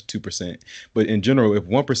get up to 2%, but in general, if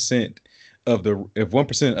 1% of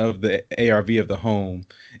the ARV of the home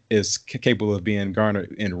is capable of being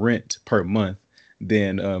garnered in rent per month,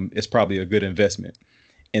 then it's probably a good investment.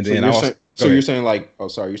 And then you're saying like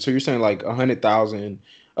 100,000,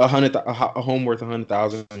 a home worth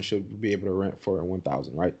 100,000 should be able to rent for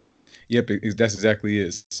 1,000, right? Yep, that's exactly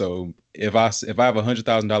it. So if I have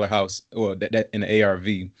 $100,000 house, or that in the ARV,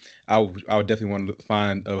 I would definitely want to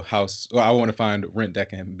find a house, or I want to find rent that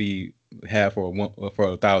can be had for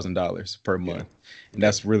 $1,000 per month, and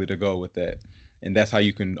that's really the goal with that. And that's how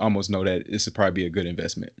you can almost know that this would probably be a good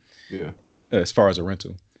investment. Yeah. As far as a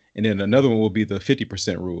rental. And then another one will be the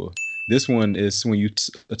 50% rule. This one is when you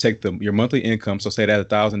take your monthly income, so say that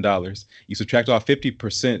 $1,000, you subtract off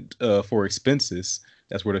 50% for expenses.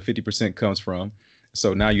 That's where the 50% comes from.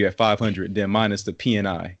 So now you have 500, then minus the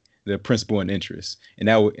P&I, the principal and interest, and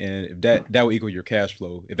that will equal your cash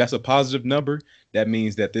flow. If that's a positive number, that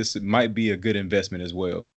means that this might be a good investment as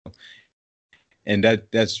well. And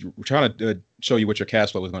that's trying to show you what your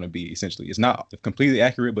cash flow is going to be. Essentially, it's not completely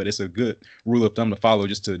accurate, but it's a good rule of thumb to follow,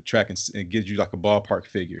 just to track and gives you like a ballpark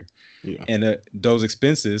figure. Yeah. And those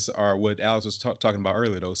expenses are what Alex was talking about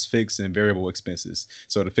earlier, those fixed and variable expenses.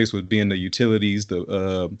 So the fixed would be in the utilities,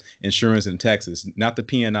 the insurance and taxes, not the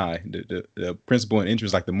P&I, the principal and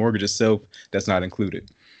interest, like the mortgage itself, that's not included.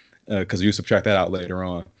 because you subtract that out later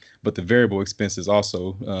on. But the variable expenses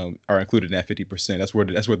also are included in that 50%.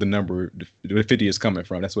 That's where the number, the 50 is coming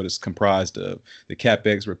from. That's what it's comprised of. The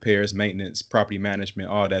CapEx, repairs, maintenance, property management,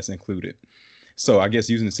 all that's included. So I guess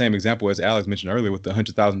using the same example as Alex mentioned earlier with the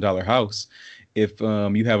 $100,000 house, if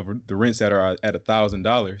you have the rents that are at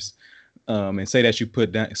 $1,000, and say that you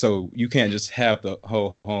put down, so you can't just have the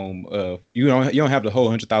whole home. You don't have the whole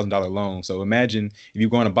 $100,000 loan. So imagine if you're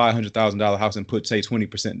going to buy a $100,000 house and put say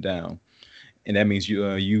 20% down, and that means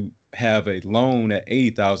you have a loan at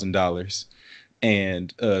 $80,000,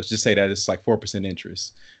 and just say that it's like 4%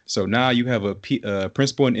 interest. So now you have a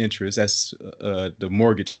principal and interest. That's the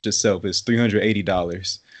mortgage itself is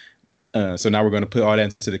 $380. So now we're going to put all that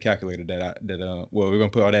into the calculator we're going to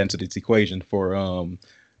put all that into this equation for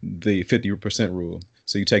the 50% rule.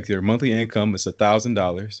 So you take your monthly income, it's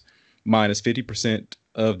 $1,000 minus 50%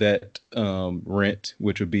 of that rent,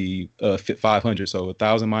 which would be 500. So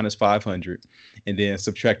 1,000 minus 500, and then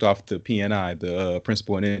subtract off the P&I, the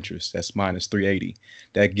principal and interest. That's minus 380.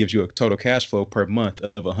 That gives you a total cash flow per month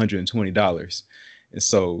of $120. And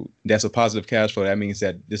so that's a positive cash flow. That means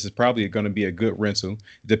that this is probably going to be a good rental.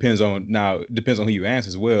 Depends on who you ask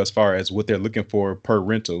as well, as far as what they're looking for per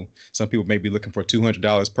rental. Some people may be looking for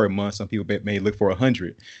 $200 per month. Some people may look for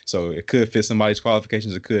 $100. So it could fit somebody's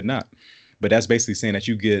qualifications. It could not. But that's basically saying that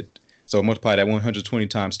you get, so multiply that 120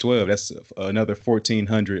 times 12. That's another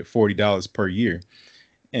 $1,440 per year.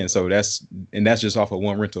 And so that's just off of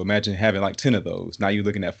one rental. Imagine having like 10 of those. Now you're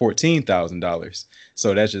looking at $14,000.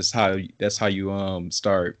 So that's how you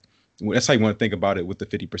start. That's how you want to think about it with the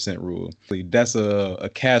 50% rule. That's a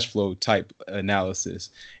cash flow type analysis.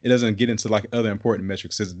 It doesn't get into like other important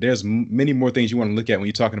metrics. There's many more things you want to look at when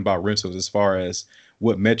you're talking about rentals, as far as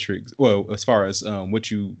what metrics, as far as what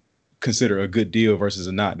you consider a good deal versus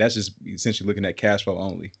a not. That's just essentially looking at cash flow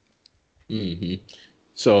only. Mm-hmm.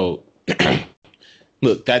 So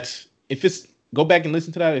look, go back and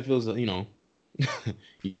listen to that. If it was, you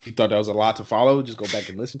thought that was a lot to follow, just go back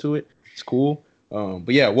and listen to it. It's cool.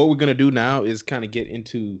 But yeah, what we're going to do now is kind of get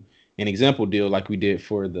into an example deal like we did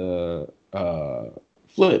for the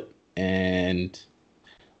flip and,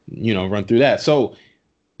 run through that. So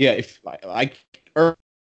yeah, if like earlier,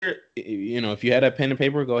 if you had a pen and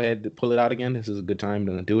paper, go ahead and pull it out again. This is a good time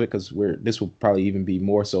to do it, because this will probably even be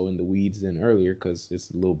more so in the weeds than earlier, because it's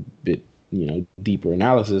a little bit deeper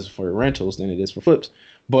analysis for rentals than it is for flips.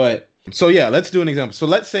 But so yeah, let's do an example. So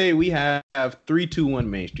let's say we have 321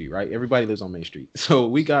 Main Street, right? Everybody lives on Main Street. So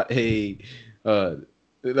we got let's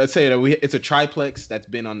say that it's a triplex that's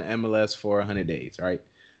been on the MLS for 100 days, right?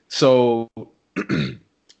 So the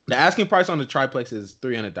asking price on the triplex is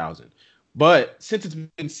 $300,000. But since it's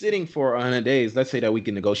been sitting for 100 days, let's say that we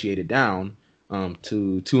can negotiate it down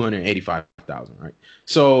to $285,000, right?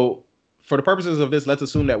 So for the purposes of this, let's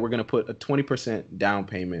assume that we're going to put a 20% down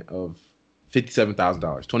payment of $57,000.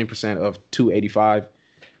 20% of 285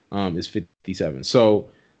 is 57. So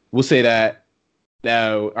we'll say that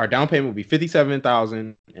our down payment will be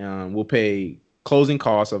 $57,000. We'll pay closing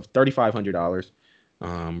costs of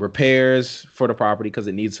 $3,500. Repairs for the property, because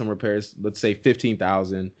it needs some repairs, let's say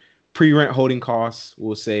 $15,000. Pre-rent holding costs,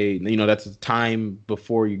 we'll say, that's the time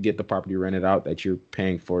before you get the property rented out that you're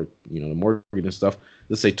paying for, the mortgage and stuff.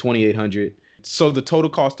 Let's say $2,800. So the total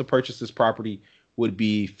cost to purchase this property would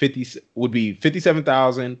be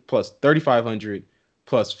 $57,000 plus $3,500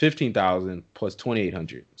 plus $15,000 plus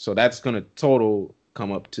 $2,800. So that's going to total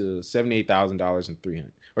come up to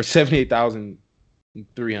 $78,300 or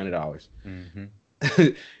 $78,300. Mm-hmm.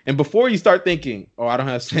 And before you start thinking, I don't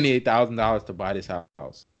have $78,000 to buy this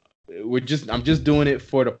house, I'm just doing it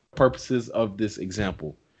for the purposes of this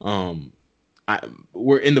example.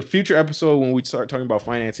 We're in the future episode, when we start talking about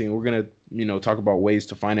financing, we're gonna talk about ways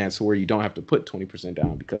to finance where you don't have to put 20%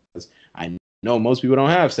 down, because I know most people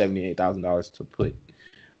don't have $78,000 to put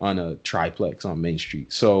on a triplex on Main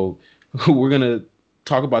Street. So we're gonna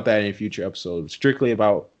talk about that in a future episode, strictly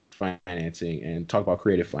about financing, and talk about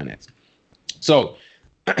creative financing. So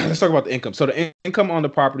let's talk about the income. So the income on the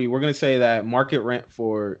property, we're going to say that market rent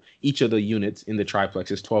for each of the units in the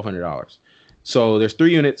triplex is $1,200. So there's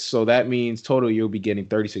 3 units. So that means total you'll be getting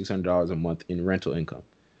 $3,600 a month in rental income.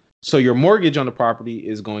 So your mortgage on the property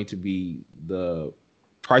is going to be the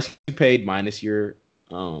price you paid minus your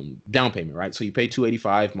down payment, right? So you pay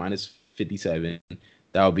 $285 minus $57.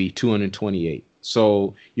 That would be $228.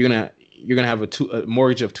 So you're gonna have a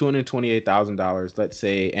mortgage of $228,000, let's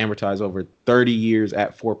say amortized over 30 years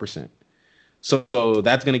at 4%. So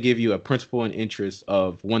that's going to give you a principal and interest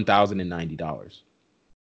of $1,090.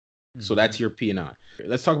 Mm-hmm. So that's your P&I.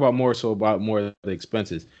 Let's talk about more of the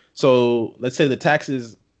expenses. So let's say the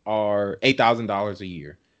taxes are $8,000 a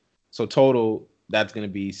year. So total, that's going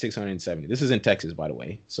to be 670. This is in Texas, by the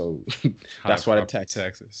way. So that's why the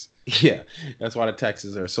taxes. Yeah, that's why the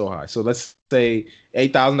taxes are so high. So let's say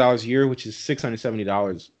 $8,000 a year, which is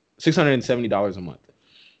 $670 a month.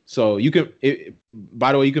 So you can,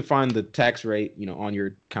 by the way, you can find the tax rate, on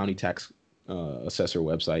your county tax assessor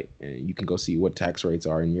website, and you can go see what tax rates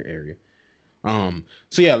are in your area.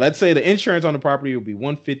 So yeah, let's say the insurance on the property will be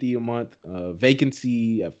 $150 a month.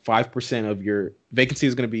 Vacancy at 5% of your vacancy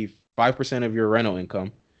is going to be 5% of your rental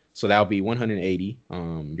income. So that'll be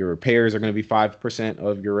 $180. Your repairs are going to be 5%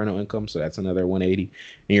 of your rental income. So that's another $180.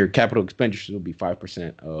 And your capital expenditures will be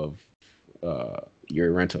 5% of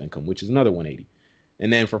your rental income, which is another $180.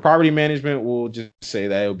 And then for property management, we'll just say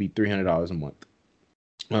that it'll be $300 a month.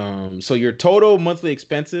 So your total monthly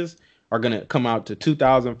expenses are going to come out to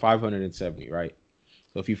 $2,570, right?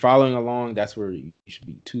 So if you're following along, that's where you should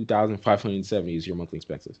be. $2,570 is your monthly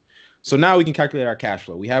expenses. So now we can calculate our cash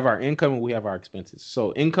flow. We have our income and we have our expenses.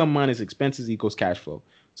 So income minus expenses equals cash flow.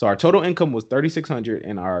 So our total income was $3,600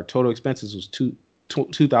 and our total expenses was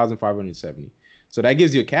 $2,570. So that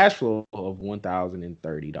gives you a cash flow of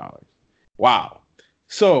 $1,030. Wow.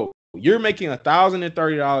 So you're making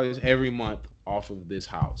 $1,030 every month off of this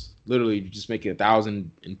house. Literally, you're just making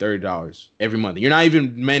 $1,030 every month. You're not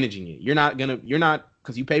even managing it. You're not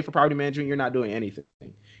because you pay for property management. You're not doing anything.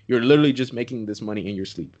 You're literally just making this money in your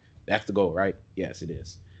sleep. That's the goal, right? Yes, it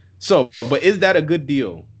is. So, but is that a good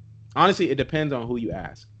deal? Honestly, it depends on who you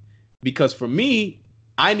ask. Because for me,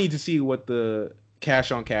 I need to see what the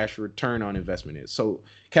cash on cash return on investment is. So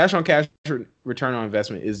cash on cash return on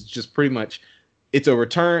investment is just pretty much, it's a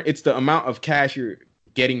return. It's the amount of cash you're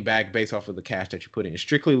getting back based off of the cash that you put in. It's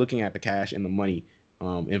strictly looking at the cash and the money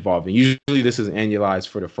involved. And usually this is annualized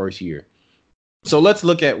for the first year. So let's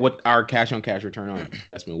look at what our cash on cash return on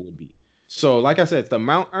investment would be. So like I said, it's the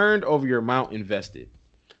amount earned over your amount invested.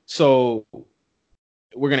 So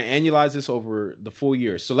we're going to annualize this over the full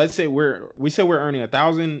year. So let's say we're earning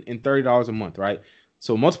 $1,030 a month, right?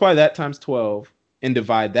 So multiply that times 12 and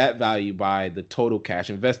divide that value by the total cash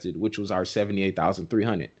invested, which was our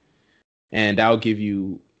 $78,300. And that'll give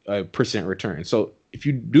you a percent return. So if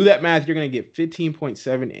you do that math, you're going to get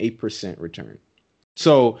 15.78% return.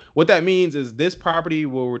 So what that means is this property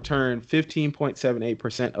will return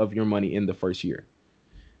 15.78% of your money in the first year.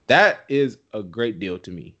 That is a great deal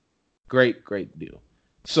to me. Great deal.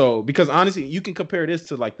 So because honestly, you can compare this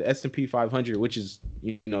to like the S&P 500, which is,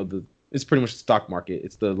 it's pretty much the stock market.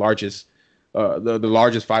 It's the largest, the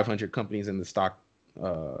largest 500 companies in the stock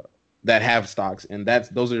that have stocks, and that's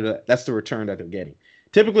the return that they're getting.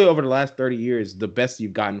 Typically, over the last 30 years, the best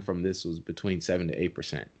you've gotten from this was between 7 to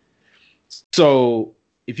 8%. So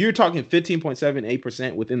if you're talking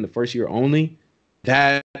 15.78% within the first year only,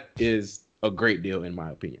 that is a great deal in my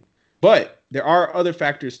opinion. But there are other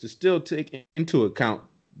factors to still take into account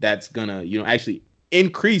that's gonna, actually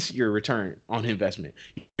increase your return on investment.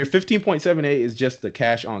 Your 15.78 is just the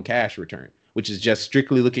cash on cash return, which is just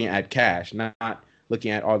strictly looking at cash, not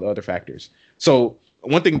looking at all the other factors. So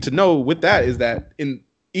one thing to know with that is that in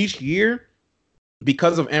each year,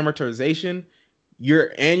 because of amortization,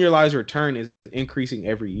 your annualized return is increasing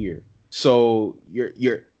every year. So your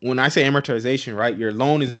when I say amortization, right, your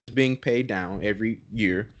loan is being paid down every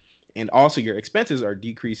year, and also your expenses are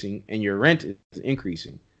decreasing and your rent is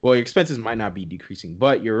increasing. Well, your expenses might not be decreasing,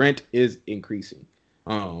 but your rent is increasing.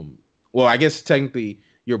 Well, I guess technically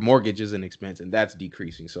your mortgage is an expense and that's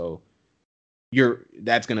decreasing. So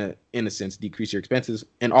that's gonna, in a sense, decrease your expenses,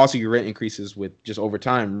 and also your rent increases with just over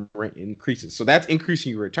time. Rent increases, so that's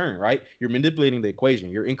increasing your return, right? You're manipulating the equation.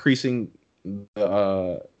 You're increasing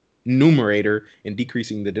the numerator and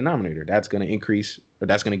decreasing the denominator. That's gonna increase, or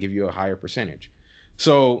that's gonna give you a higher percentage.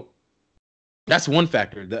 So that's one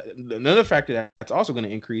factor. Another factor that's also gonna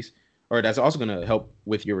increase, or that's also gonna help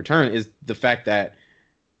with your return, is the fact that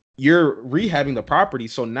you're rehabbing the property.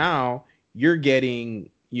 So now you're getting,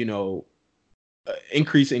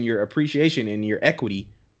 increase in your appreciation and your equity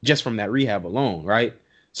just from that rehab alone, right?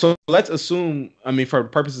 So let's assume, for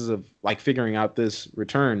purposes of like figuring out this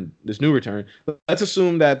new return, let's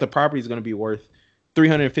assume that the property is going to be worth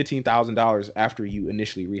 $315,000 after you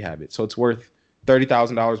initially rehab it. So it's worth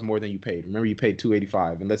 $30,000 more than you paid. Remember, you paid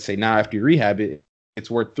 $285,000, and let's say now after you rehab it,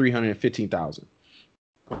 it's worth $315,000.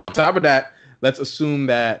 On top of that, let's assume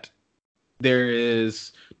that there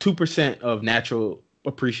is 2% of natural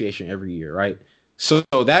appreciation every year, right? So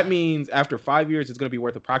that means after 5 years, it's going to be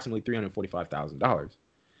worth approximately $345,000.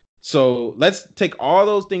 So let's take all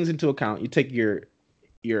those things into account. You take your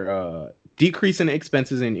decrease in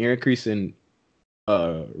expenses and your increase in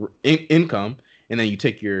income, and then you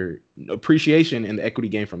take your appreciation and the equity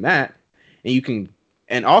gain from that, and you can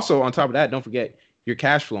And also on top of that, don't forget you're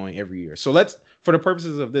cash flowing every year. So for the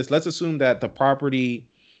purposes of this, let's assume that the property,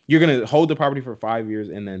 you're going to hold the property for 5 years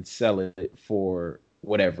and then sell it for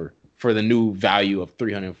whatever, for the new value of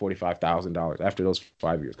 $345,000 after those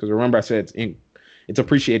 5 years. Because remember, I said it's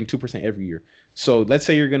appreciating 2% every year. So let's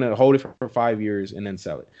say you're going to hold it for 5 years and then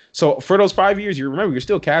sell it. So for those 5 years, you're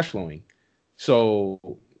still cash flowing. So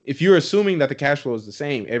if you're assuming that the cash flow is the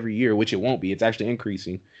same every year, which it won't be, it's actually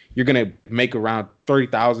increasing, you're going to make around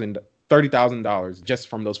 $30,000 just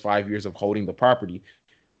from those 5 years of holding the property,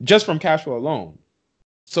 just from cash flow alone.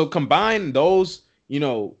 So combine those,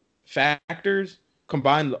 factors,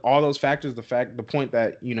 combine all those factors, the point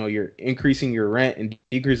that, you're increasing your rent and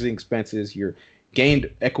decreasing expenses, you're gained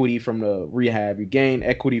equity from the rehab, you gain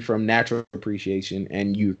equity from natural appreciation,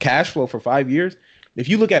 and you cash flow for 5 years. If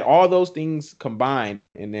you look at all those things combined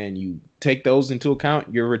and then you take those into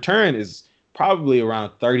account, your return is probably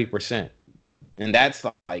around 30%. And that's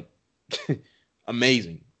like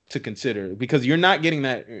amazing to consider, because you're not getting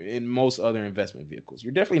that in most other investment vehicles.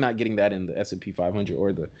 You're definitely not getting that in the S&P 500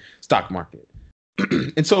 or the stock market.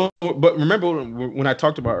 And so, but remember when I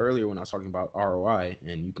talked about earlier, when I was talking about ROI,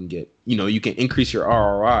 and you can get, you can increase your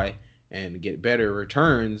ROI and get better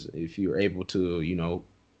returns if you're able to,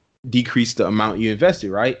 decrease the amount you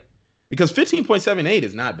invested, right? Because 15.78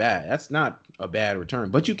 is not bad. That's not a bad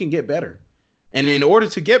return, but you can get better. And in order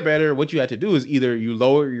to get better, what you have to do is either you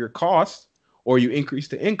lower your costs or you increase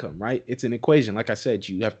the income, right? It's an equation. Like I said,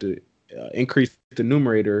 you have to increase the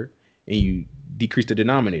numerator and you decrease the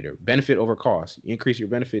denominator. Benefit over cost. You increase your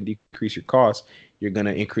benefit, decrease your cost, you're going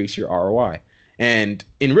to increase your ROI. And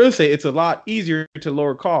in real estate, it's a lot easier to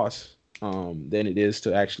lower costs than it is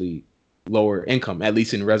to actually lower income, at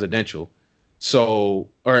least in residential. It's a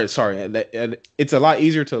lot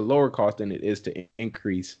easier to lower cost than it is to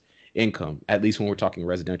increase income, at least when we're talking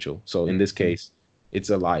residential. So in this case,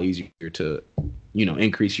 it's a lot easier to,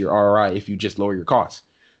 increase your ROI if you just lower your costs.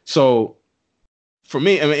 So for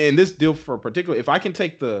me, in this deal for particular, if I can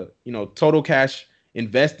take the, total cash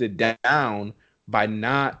invested down by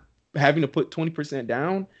not having to put 20%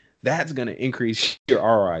 down, that's going to increase your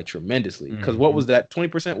ROI tremendously. Because what was that?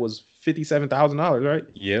 20% was $57,000, right?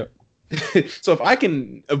 Yep. So if I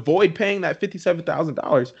can avoid paying that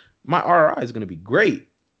 $57,000, my ROI is going to be great.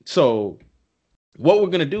 So what we're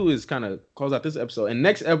going to do is kind of close out this episode. And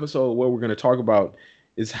next episode, what we're going to talk about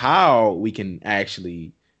is how we can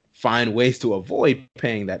actually find ways to avoid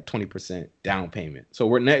paying that 20% down payment.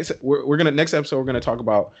 So next episode, we're going to talk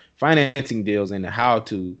about financing deals and how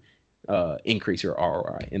to increase your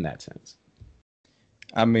ROI in that sense.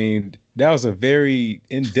 I mean, that was a very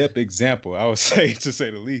in-depth example, I would say, to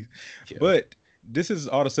say the least. Yeah. But this is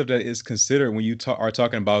all the stuff that is considered when you are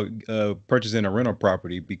talking about purchasing a rental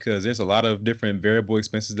property, because there's a lot of different variable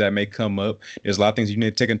expenses that may come up. There's a lot of things you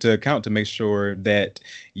need to take into account to make sure that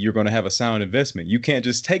you're going to have a sound investment. You can't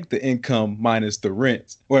just take the income minus the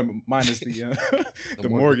rent or minus the the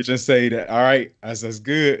mortgage and say that, all right, that's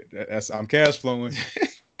good. I'm cash flowing.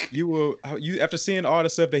 You after seeing all the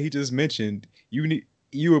stuff that he just mentioned,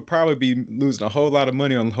 you would probably be losing a whole lot of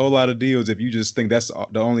money on a whole lot of deals if you just think that's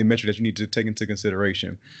the only metric that you need to take into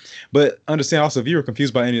consideration. But understand also, if you're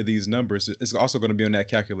confused by any of these numbers, it's also going to be on that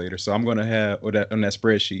calculator. So I'm going to have, on that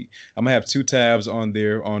spreadsheet, I'm going to have two tabs on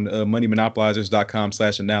there on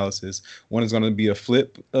moneymonopolizers.com/analysis. One is going to be a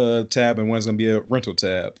flip tab and one is going to be a rental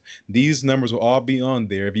tab. These numbers will all be on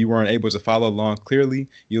there. If you weren't able to follow along clearly,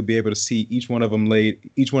 you'll be able to see each one of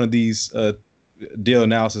these deal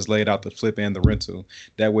analysis laid out, the flip and the rental.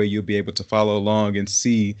 That way you'll be able to follow along and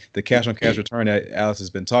see the cash on cash return that Alice has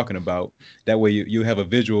been talking about. That way you have a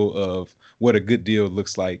visual of what a good deal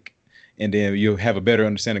looks like, and then you'll have a better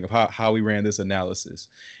understanding of how we ran this analysis.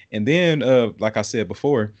 And then, like I said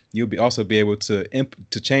before, you'll also be able to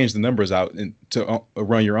change the numbers out and to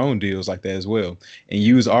run your own deals like that as well, and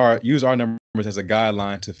use our numbers as a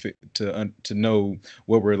guideline to know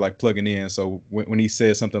what we're like plugging in. So when he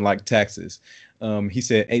says something like taxes, he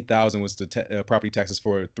said 8,000 was the property taxes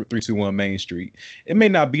for 321 Main Street. It may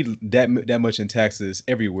not be that much in taxes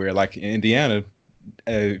everywhere. Like in Indiana,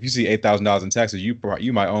 if you see $8,000 in taxes,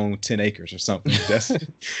 you might own 10 acres or something. That's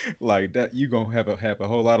like that. You're gonna have a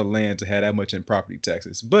whole lot of land to have that much in property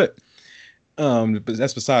taxes. But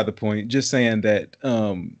that's beside the point. Just saying that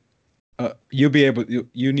you'll be able.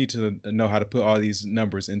 You need to know how to put all these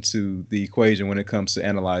numbers into the equation when it comes to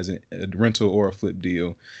analyzing a rental or a flip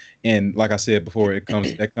deal. And like I said before,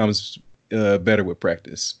 that comes better with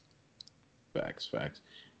practice. Facts.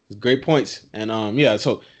 Great points. And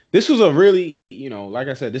so this was a really, like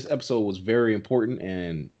I said, this episode was very important.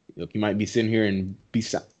 And you might be sitting here and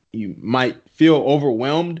you might feel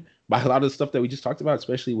overwhelmed by a lot of the stuff that we just talked about,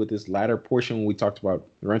 especially with this latter portion when we talked about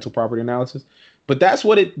rental property analysis. But that's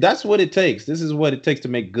what it takes. This is what it takes to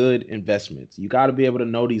make good investments. You got to be able to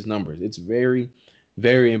know these numbers. It's very,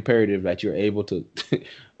 very imperative that you're able to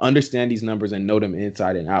understand these numbers and know them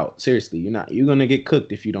inside and out. Seriously, you're going to get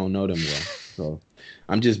cooked if you don't know them well. So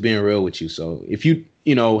I'm just being real with you. So if you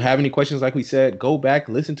have any questions, like we said, go back,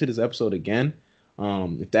 listen to this episode again.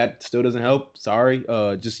 If that still doesn't help, sorry.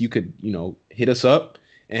 Just you could, hit us up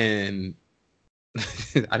and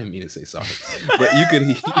I didn't mean to say sorry, but you could.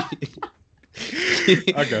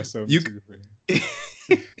 I got something too.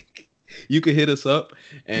 You could hit us up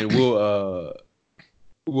and we'll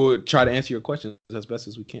try to answer your questions as best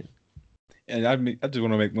as we can. And I just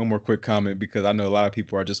want to make one more quick comment because I know a lot of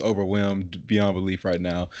people are just overwhelmed beyond belief right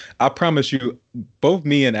now. I promise you, both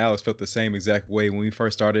me and Alex felt the same exact way when we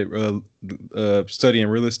first started studying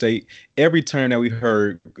real estate. Every term that we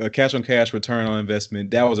heard, cash on cash return on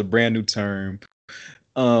investment, that was a brand new term.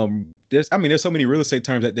 There's so many real estate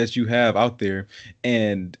terms that you have out there,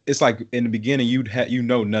 and it's like in the beginning you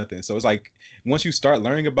know nothing. So it's like once you start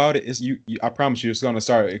learning about it, I promise you, it's going to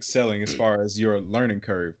start excelling as far as your learning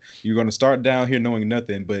curve. You're going to start down here knowing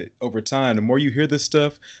nothing, but over time, the more you hear this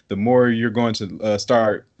stuff, the more you're going to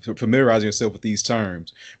start familiarizing yourself with these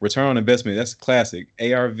terms. Return on investment, that's classic.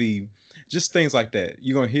 ARV, just things like that.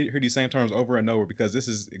 You're going to hear these same terms over and over because this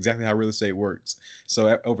is exactly how real estate works.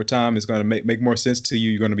 So over time, it's going to make more sense to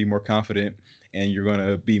you. You're going to be more confident and you're going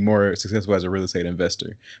to be more successful as a real estate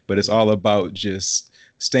investor. But it's all about just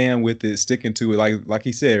staying with it, sticking to it. Like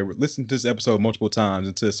he said, listen to this episode multiple times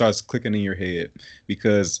until it starts clicking in your head,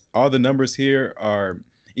 because all the numbers here are,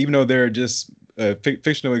 even though they're just a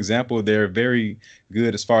fictional example, they're very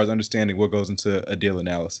good as far as understanding what goes into a deal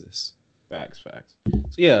analysis. Facts. So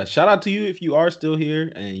yeah, shout out to you if you are still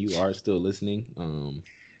here and you are still listening.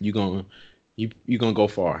 You're gonna go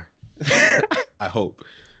far. I hope.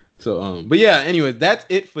 So but yeah, anyway, that's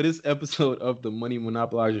it for this episode of the Money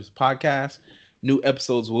Monopolizers Podcast. New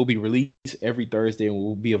episodes will be released every Thursday and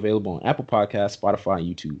will be available on Apple Podcasts, Spotify, and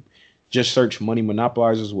YouTube. Just search Money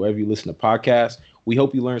Monopolizers wherever you listen to podcasts. We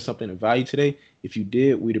hope you learned something of value today. If you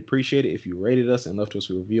did, we'd appreciate it if you rated us and left us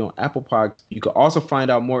a review on Apple Podcasts. You can also find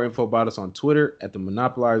out more info about us on Twitter at The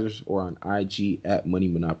Monopolizers or on IG at Money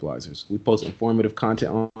Monopolizers. We post informative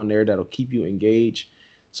content on there that'll keep you engaged.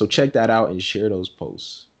 So check that out and share those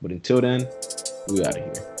posts. But until then, we out of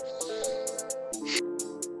here.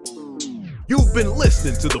 You've been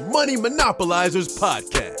listening to the Money Monopolizers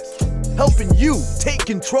Podcast, helping you take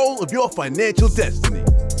control of your financial destiny.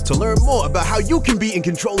 To learn more about how you can be in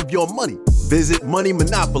control of your money, visit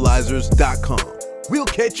moneymonopolizers.com. We'll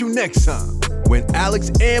catch you next time when Alex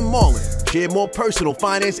and Marlon share more personal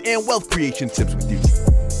finance and wealth creation tips with you.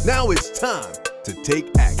 Now it's time to take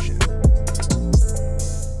action.